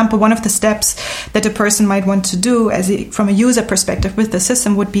 So for example, one of the steps that a person might want to do from a user perspective with the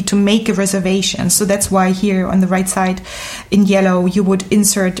system would be to make a reservation. So that's why here on the right side in yellow, you would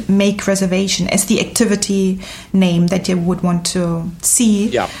insert make reservation as the activity name that you would want to see.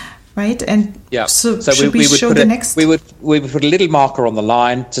 Yeah. Right, and so should we show the next? We would put a little marker on the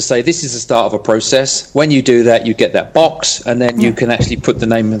line to say this is the start of a process. When you do that, you get that box, and then you can actually put the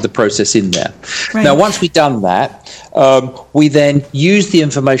name of the process in there. Right. Now, once we've done that, we then use the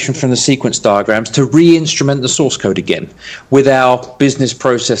information from the sequence diagrams to re-instrument the source code again with our business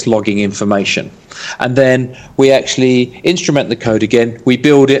process logging information. And then we actually instrument the code again, we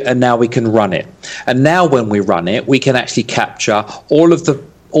build it, and now we can run it. And now when we run it, we can actually capture all of the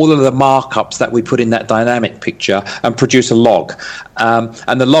markups that we put in that dynamic picture and produce a log.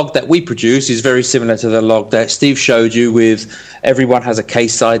 And the log that we produce is very similar to the log that Steve showed you, with everyone has a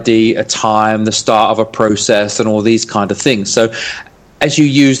case ID, a time, the start of a process, and all these kind of things. So as you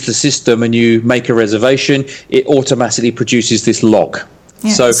use the system and you make a reservation, it automatically produces this log.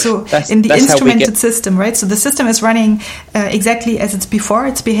 Yeah. So in the instrumented system, right? So the system is running exactly as it's before.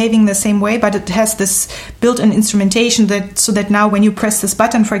 It's behaving the same way, but it has this built-in instrumentation so that now when you press this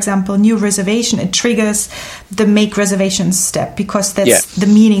button, for example, new reservation, it triggers the make reservations step, because that's the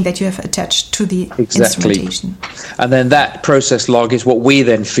meaning that you have attached to the instrumentation. And then that process log is what we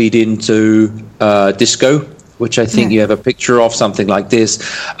then feed into Disco, which I think you have a picture of, something like this.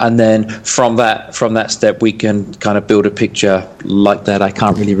 And then from that step, we can kind of build a picture like that. I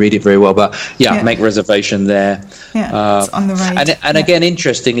can't really read it very well, but make reservation there. Yeah, it's on the right. And again,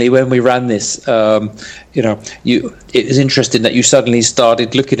 interestingly, when we ran this, it was interesting that you suddenly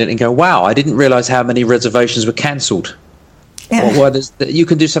started looking at it and go, wow, I didn't realize how many reservations were cancelled. Yeah. Well, you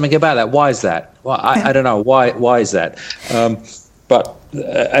can do something about that. Why is that? Well, I don't know. Why is that? But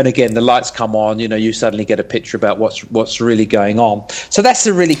and again, the lights come on. You suddenly get a picture about what's really going on. So that's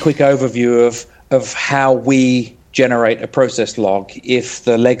a really quick overview of how we generate a process log if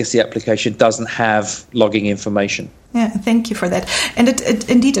the legacy application doesn't have logging information. Yeah, thank you for that. And it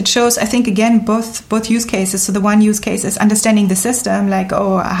indeed, it shows, I think, again, both use cases. So the one use case is understanding the system, like,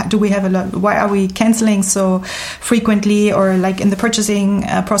 do we have why are we canceling so frequently? Or like in the purchasing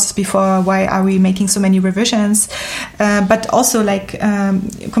process before, why are we making so many revisions? But also, like,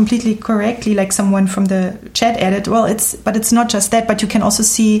 completely correctly, like someone from the chat added, it's not just that, but you can also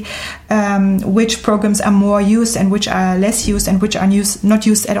see which programs are more used and which are less used and which are not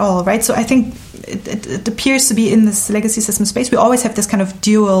used at all, right? So I think it appears to be in this legacy system space. We always have this kind of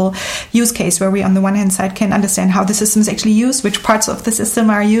dual use case where we, on the one hand side, can understand how the system is actually used, which parts of the system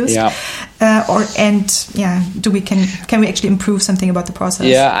are used, can we actually improve something about the process?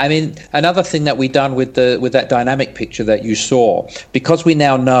 Yeah, I mean, another thing that we done with that dynamic picture that you saw, because we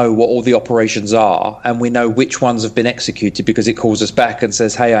now know what all the operations are and we know which ones have been executed because it calls us back and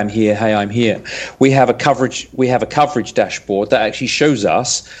says, hey, I'm here, hey, I'm here. We have a coverage dashboard that actually shows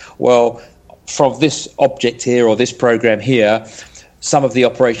us, well, from this object here or this program here, some of the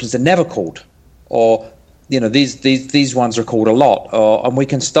operations are never called, or these ones are called a lot, and we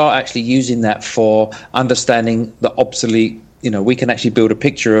can start actually using that for understanding the obsolete. We can actually build a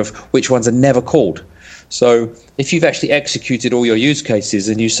picture of which ones are never called. So if you've actually executed all your use cases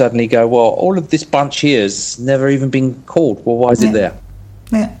and you suddenly go, well, all of this bunch here has never even been called. Well, why is it there?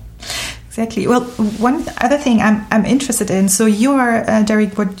 Yeah. Exactly. Well, one other thing I'm interested in. So you are,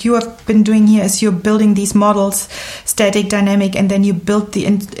 Derek, what you have been doing here is you're building these models, static, dynamic, and then you build the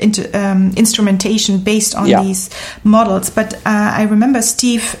instrumentation based on these models. But I remember,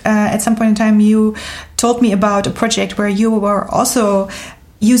 Steve, at some point in time, you told me about a project where you were also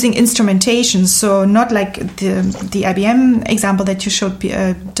using instrumentation, so not like the IBM example that you showed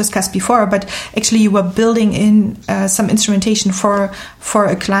discussed before, but actually you were building in some instrumentation for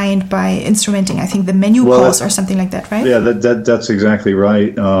a client by instrumenting, I think, the menu calls or something like that, right? Yeah, that's exactly right.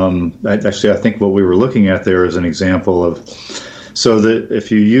 Actually, I think what we were looking at there is an example of, so that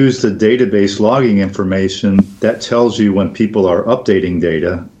if you use the database logging information, that tells you when people are updating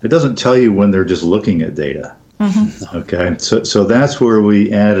data. It doesn't tell you when they're just looking at data. Mm-hmm. Okay, so that's where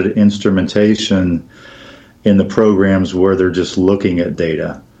we added instrumentation in the programs where they're just looking at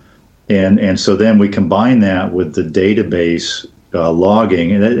data, and so then we combine that with the database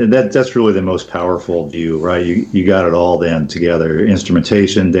logging, and that's really the most powerful view, right? You got it all then together: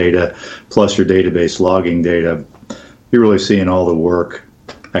 instrumentation data plus your database logging data. You're really seeing all the work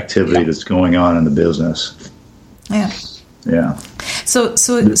activity that's going on in the business. Yeah. Yeah. So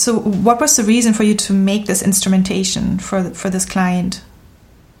what was the reason for you to make this instrumentation for this client?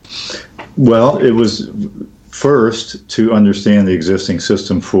 Well, it was first to understand the existing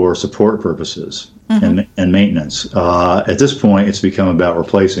system for support purposes and maintenance. At this point, it's become about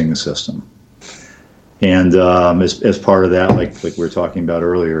replacing the system. And as part of that, like we were talking about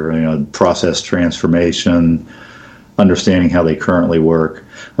earlier, process transformation, understanding how they currently work.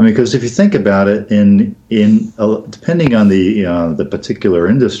 I mean, because if you think about it, in depending on the particular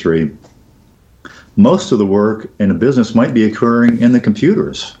industry, most of the work in a business might be occurring in the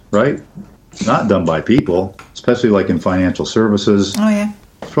computers, right? Not done by people, especially like in financial services. Oh yeah,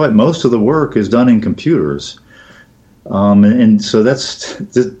 that's right. Most of the work is done in computers, and so this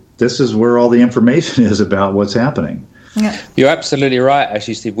is where all the information is about what's happening. Yeah. You're absolutely right,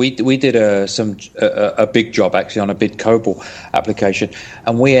 actually, Steve. We did a big job actually on a bid COBOL application,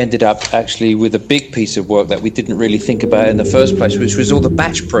 and we ended up actually with a big piece of work that we didn't really think about in the first place, which was all the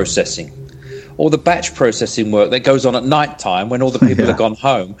batch processing. All the batch processing work that goes on at night time when all the people have gone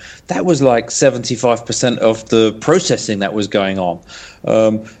home. That was like 75% of the processing that was going on.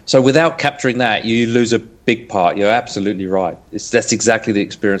 So without capturing that, you lose a big part. You're absolutely right. That's exactly the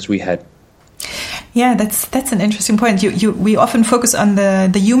experience we had. Yeah, that's an interesting point. We often focus on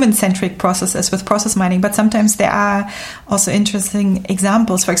the human-centric processes with process mining, but sometimes there are also interesting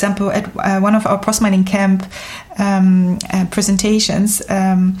examples. For example, at one of our process mining camp presentations,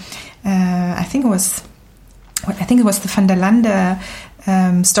 I think it was the Van der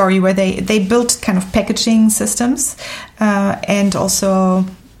Lande story where they built kind of packaging systems and also.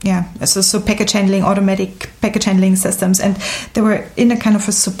 Yeah, so package handling, automatic package handling systems, and they were in a kind of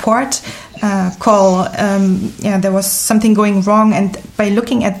a support call. There was something going wrong, and by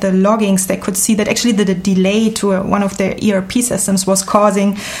looking at the loggings, they could see that actually the delay to one of their ERP systems was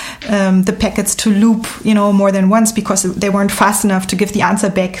causing the packets to loop, more than once because they weren't fast enough to give the answer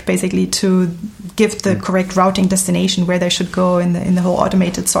back, basically to give the correct routing destination where they should go in the whole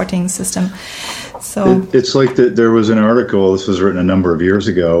automated sorting system. So it's like there was an article. This was written a number of years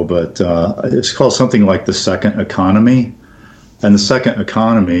ago, but it's called something like the second economy. And the second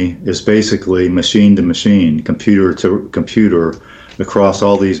economy is basically machine to machine, computer to computer, across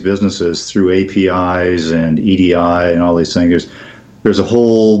all these businesses through APIs and EDI and all these things. There's a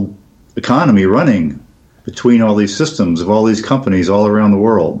whole economy running between all these systems of all these companies all around the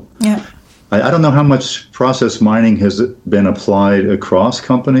world. Yeah. I don't know how much process mining has been applied across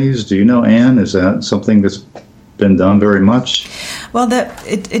companies. Do you know, Anne? Is that something that's been done very much? Well,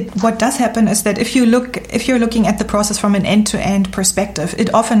 what does happen is that if you're looking at the process from an end-to-end perspective,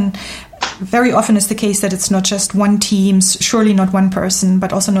 very often is the case that it's not just one team, surely not one person,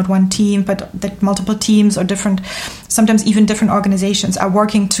 but also not one team, but that multiple teams or sometimes even different organizations are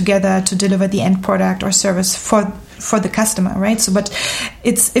working together to deliver the end product or service for the customer, right? So, but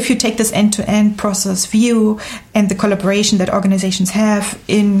if you take this end-to-end process view and the collaboration that organizations have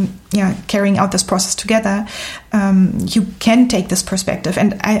in carrying out this process together, you can take this perspective.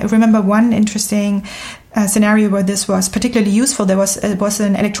 And I remember one interesting scenario where this was particularly useful. It was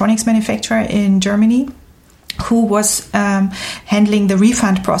an electronics manufacturer in Germany who was handling the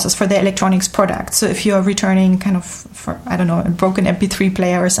refund process for their electronics product. So if you're returning kind of, a broken MP3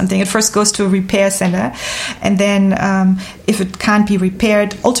 player or something, it first goes to a repair center. And then if it can't be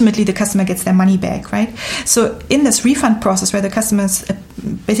repaired, ultimately the customer gets their money back, right? So in this refund process where the customers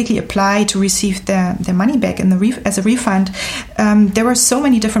basically apply to receive their money back as a refund, there were so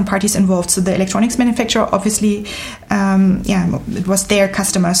many different parties involved. So the electronics manufacturer, obviously, it was their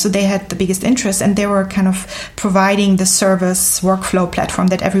customer, so they had the biggest interest, and they were kind of providing the service workflow platform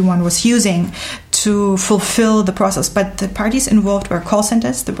that everyone was using to fulfill the process. But the parties involved were call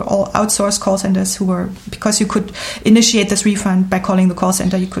centers. They were all outsourced call centers because you could initiate this refund by calling the call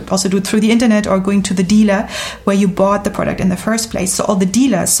center. You could also do it through the internet or going to the dealer where you bought the product in the first place. So all the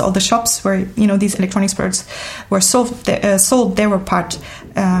dealers, all the shops where these electronics products were sold, they were part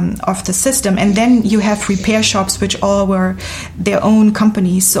of the system. And then you have repair shops, which all were their own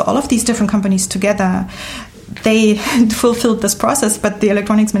companies. So all of these different companies together, they fulfilled this process, but the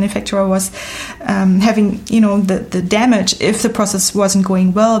electronics manufacturer was having, the damage if the process wasn't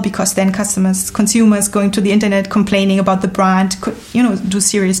going well, because then consumers going to the internet complaining about the brand could, do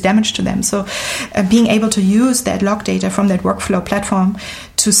serious damage to them. So being able to use that log data from that workflow platform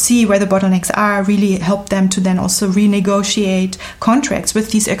to see where the bottlenecks are really helped them to then also renegotiate contracts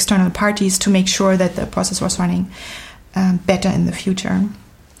with these external parties to make sure that the process was running better in the future.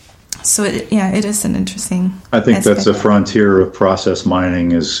 So it is an interesting I think that's a frontier of process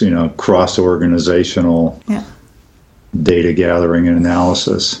mining is, cross-organizational data gathering and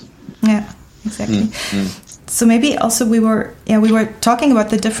analysis. Yeah, exactly. Mm-hmm. So maybe also we were talking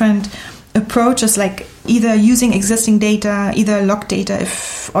about the different approaches, like either using existing data, either log data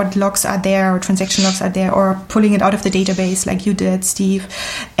if odd logs are there or transaction logs are there, or pulling it out of the database like you did, Steve,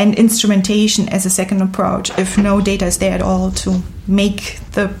 and instrumentation as a second approach if no data is there at all, to make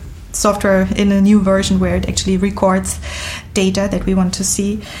the software in a new version where it actually records data that we want to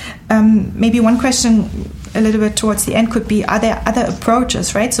see. Maybe one question a little bit towards the end could be, are there other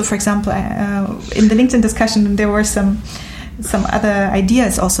approaches, right? So for example, in the LinkedIn discussion, there were some other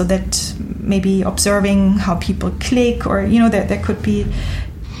ideas also, that maybe observing how people click, or, there could be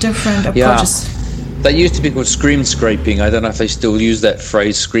different approaches. Yeah. That used to be called screen scraping. I don't know if they still use that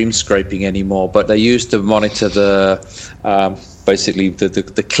phrase, screen scraping, anymore, but they used to monitor basically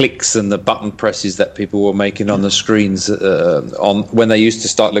the clicks and the button presses that people were making on the screens when they used to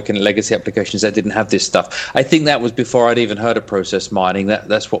start looking at legacy applications that didn't have this stuff. I think that was before I'd even heard of process mining.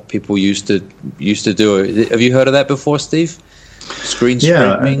 That's what people used to do. Have you heard of that before, Steve? Screen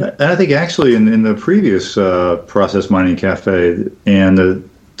scraping? Yeah, and I think actually in the previous process mining cafe, and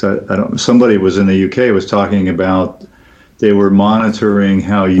somebody was in the UK was talking about they were monitoring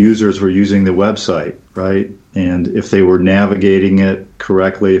how users were using the website, right? and if they were navigating it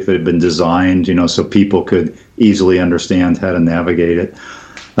correctly, if it had been designed, so people could easily understand how to navigate it.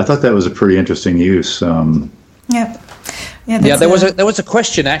 I thought that was a pretty interesting use. There was a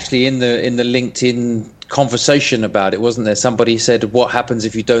question actually in the LinkedIn conversation about it, wasn't there? Somebody said, "What happens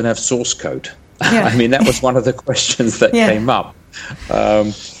if you don't have source code?" Yeah. I mean, that was one of the questions that came up.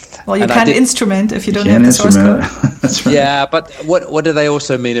 Well, you can't instrument if you don't have the source code. That's right. Yeah, but what do they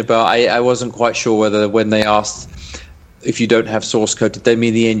also mean about? I wasn't quite sure whether when they asked if you don't have source code, did they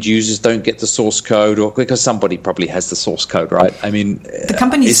mean the end users don't get the source code, or because somebody probably has the source code, right? I mean, the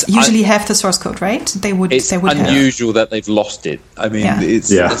companies usually have the source code, right? They would. It's unusual that they've lost it. I mean,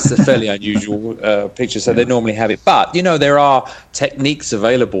 it's a fairly unusual picture, so they normally have it. But there are techniques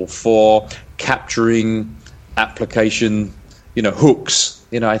available for capturing application, hooks.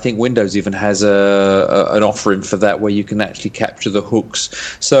 I think Windows even has an offering for that where you can actually capture the hooks.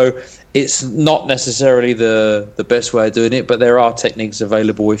 So it's not necessarily the best way of doing it, but there are techniques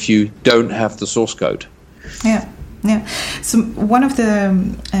available if you don't have the source code. Yeah. So one of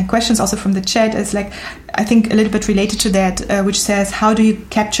the questions also from the chat is I think a little bit related to that, which says, how do you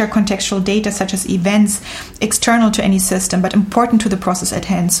capture contextual data such as events external to any system but important to the process at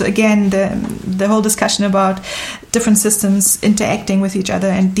hand? So again, the whole discussion about different systems interacting with each other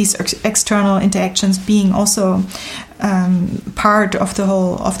and these external interactions being also part of the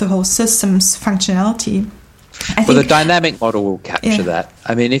whole system's functionality. The dynamic model will capture that.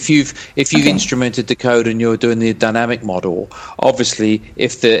 I mean, if you've instrumented the code and you're doing the dynamic model, obviously,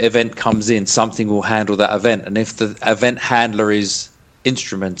 if the event comes in, something will handle that event, and if the event handler is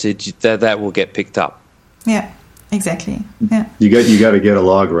instrumented, that will get picked up. Yeah, exactly. Yeah, you got to get a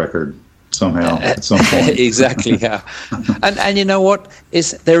log record somehow at some point. Exactly. Yeah, and you know what?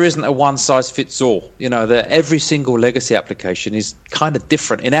 There isn't a one size fits all. Every single legacy application is kind of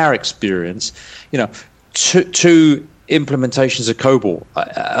different in our experience. Two implementations of COBOL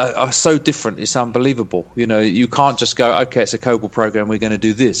are so different. It's unbelievable. You can't just go, okay, it's a COBOL program, we're going to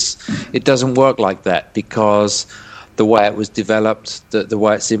do this. It doesn't work like that because the way it was developed, the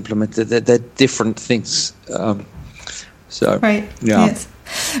way it's implemented, they're different things. Right. Yeah. Yes.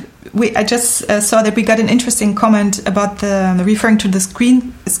 I just saw that we got an interesting comment about referring to the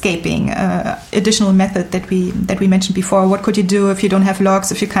screenscaping additional method that we mentioned before. What could you do if you don't have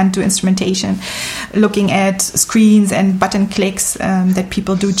logs, if you can't do instrumentation? Looking at screens and button clicks that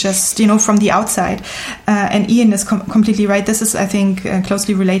people do just from the outside. And Ian is completely right. This is, I think,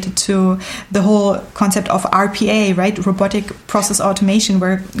 closely related to the whole concept of RPA, right? Robotic process automation,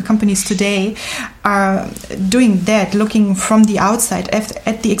 where companies today are doing that, looking from the outside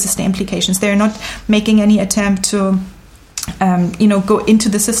at the existing implications. They're not making any attempt to go into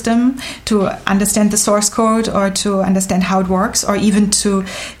the system to understand the source code or to understand how it works, or even to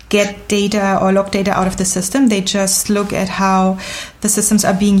get data or log data out of the system. They just look at how the systems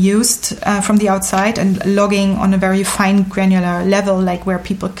are being used from the outside and logging on a very fine granular level, like where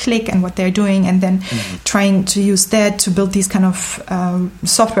people click and what they're doing, and then trying to use that to build these kind of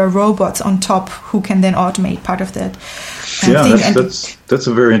software robots on top who can then automate part of that. That's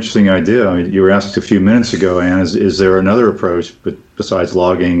a very interesting idea. I mean, you were asked a few minutes ago, Anne, is there another approach besides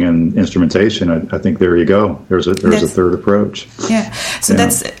logging and instrumentation? I think there you go. There's a third approach. Yeah. So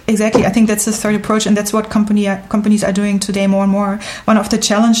that's exactly. I think that's the third approach, and that's what companies are doing today more and more. One of the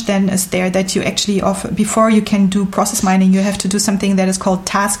challenge then is that you actually before you can do process mining, you have to do something that is called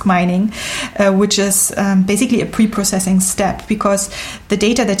task mining, which is basically a pre-processing step, because the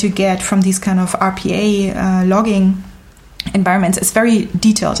data that you get from these kind of RPA logging environments is very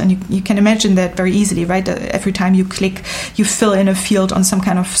detailed, and you can imagine that very easily, right? Every time you click, you fill in a field on some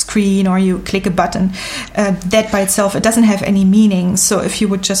kind of screen, or you click a button. That by itself, it doesn't have any meaning. So if you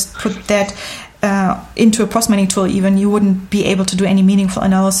would just put that into a process mining tool, even, you wouldn't be able to do any meaningful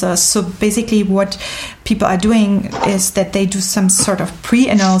analysis. So basically what people are doing is that they do some sort of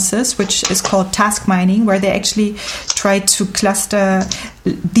pre-analysis, which is called task mining, where they actually try to cluster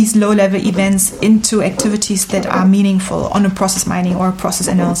these low-level events into activities that are meaningful on a process mining or process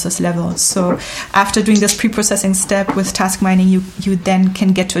analysis level. So after doing this pre-processing step with task mining, you then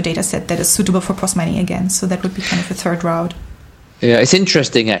can get to a data set that is suitable for process mining again. So that would be kind of a third route. Yeah, it's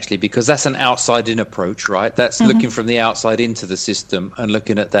interesting actually, because that's an outside-in approach, right? That's looking from the outside into the system and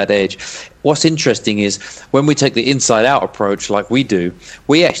looking at that edge. What's interesting is when we take the inside-out approach like we do,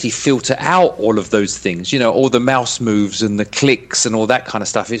 we actually filter out all of those things, all the mouse moves and the clicks and all that kind of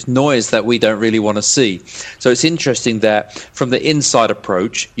stuff. It's noise that we don't really want to see. So it's interesting that from the inside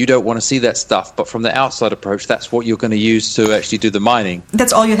approach, you don't want to see that stuff, but from the outside approach, that's what you're going to use to actually do the mining.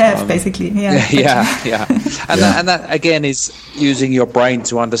 That's all you have, basically. Yeah. Yeah. And that again is using your brain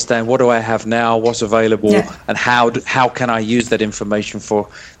to understand what do I have now, what's available, and how can I use that information for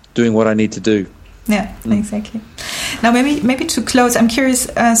doing what I need to do. Yeah, exactly. Now, maybe to close, I'm curious.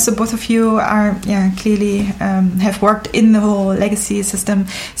 So both of you are clearly have worked in the whole legacy system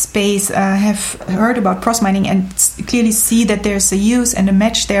space, have heard about cross mining, and clearly see that there's a use and a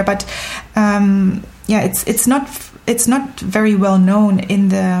match there. But it's not very well known in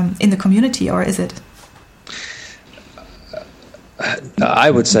the community, or is it?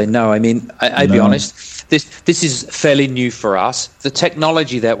 I would say no. I mean, I'd be honest. This is fairly new for us. The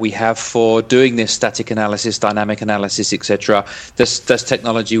technology that we have for doing this static analysis, dynamic analysis, etc. That's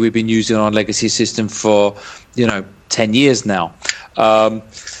technology we've been using on legacy system for 10 years now.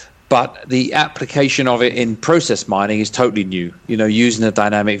 But the application of it in process mining is totally new. Using a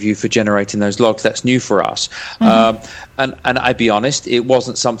dynamic view for generating those logs, that's new for us. And I'd be honest, it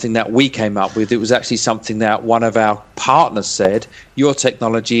wasn't something that we came up with. It was actually something that one of our partners said, your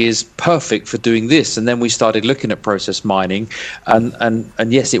technology is perfect for doing this. And then we started looking at process mining, and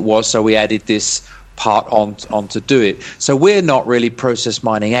yes, it was. So we added this part on to do it. So we're not really process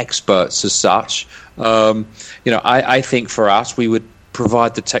mining experts as such. I think for us, we would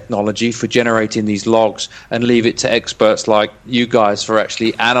provide the technology for generating these logs and leave it to experts like you guys for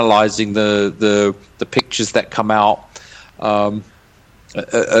actually analyzing the pictures that come out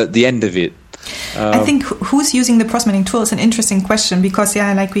at the end of it. I think who's using the process mining tool is an interesting question, because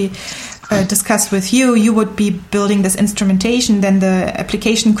like we discussed with you would be building this instrumentation, then the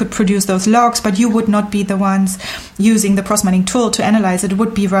application could produce those logs, but you would not be the ones using the process mining tool to analyze it. It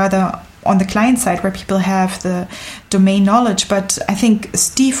would be rather on the client side where people have the domain knowledge. But I think,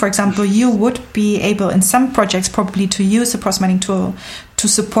 Steve, for example, you would be able in some projects probably to use the process mining tool to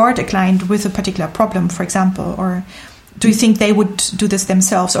support a client with a particular problem, for example. Or do you think they would do this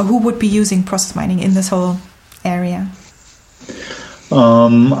themselves, or who would be using process mining in this whole area?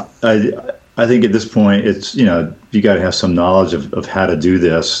 I think at this point it's you got to have some knowledge of how to do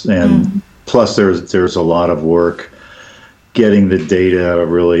this, and plus there's a lot of work getting the data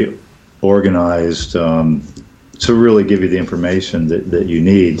really organized to really give you the information that you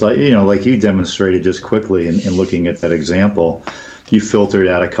need. Like you demonstrated just quickly in looking at that example, you filtered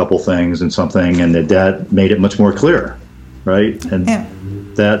out a couple things and something, and that made it much more clear, right? And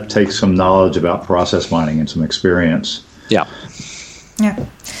that takes some knowledge about process mining and some experience. Yeah.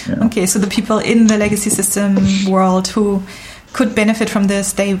 Okay, so the people in the legacy system world who could benefit from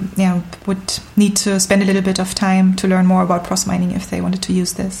this, they would need to spend a little bit of time to learn more about process mining if they wanted to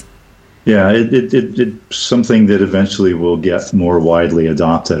use this. Yeah, it's something that eventually will get more widely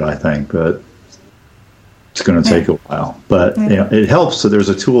adopted, I think, but it's going to take a while. But it helps that there's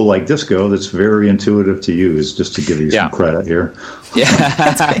a tool like Disco that's very intuitive to use, just to give you some credit here. Yeah,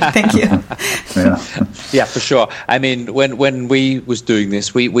 that's great. Thank you. Yeah, for sure. I mean, when we was doing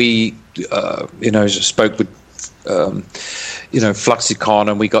this, we spoke with Fluxicon,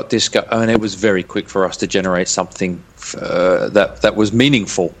 and we got Disco, and it was very quick for us to generate something that was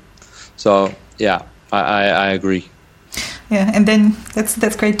meaningful. So I agree. Yeah, and then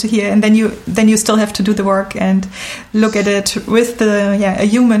that's great to hear. And then you still have to do the work and look at it with a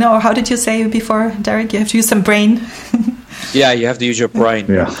human. Or how did you say before, Derek? You have to use some brain. Yeah, you have to use your brain.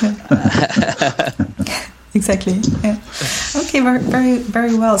 Yeah. Exactly. Yeah. Okay. Very, very,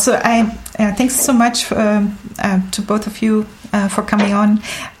 very well. So thanks so much to both of you for coming on.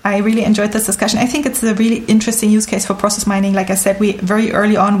 I really enjoyed this discussion. I think it's a really interesting use case for process mining. Like I said, we very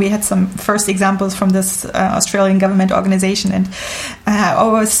early on we had some first examples from this Australian government organization, and I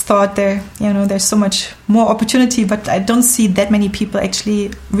always thought there's so much more opportunity, but I don't see that many people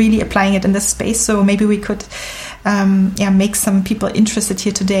actually really applying it in this space. So maybe we could make some people interested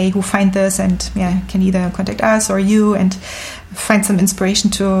here today who find this and can either contact us or you and find some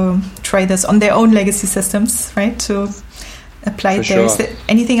inspiration to try this on their own legacy systems, right? To apply it there. Is there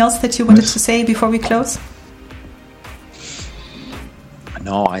anything else that you wanted to say before we close?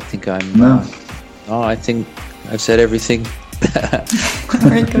 No, I think I think I've said everything.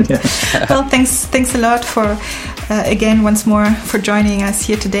 Very good. Well, thanks a lot for again once more for joining us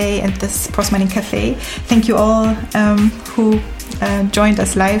here today at this Process Mining Cafe. Thank you all who joined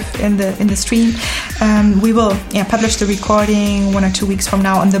us live in the stream. We will publish the recording 1 or 2 weeks from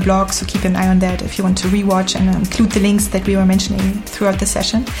now on the blog, so keep an eye on that if you want to rewatch and include the links that we were mentioning throughout the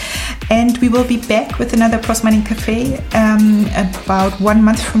session. And we will be back with another Process Mining Cafe about 1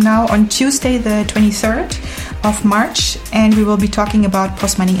 month from now on Tuesday the 23rd of March, and we will be talking about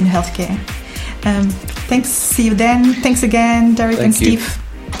process mining in healthcare. Thanks. See you then. Thanks again, Derek and Steve.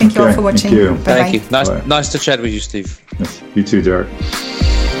 Thank you all for watching. Thank you. Bye-bye. Thank you. Nice to chat with you, Steve. Yes, you too, Derek.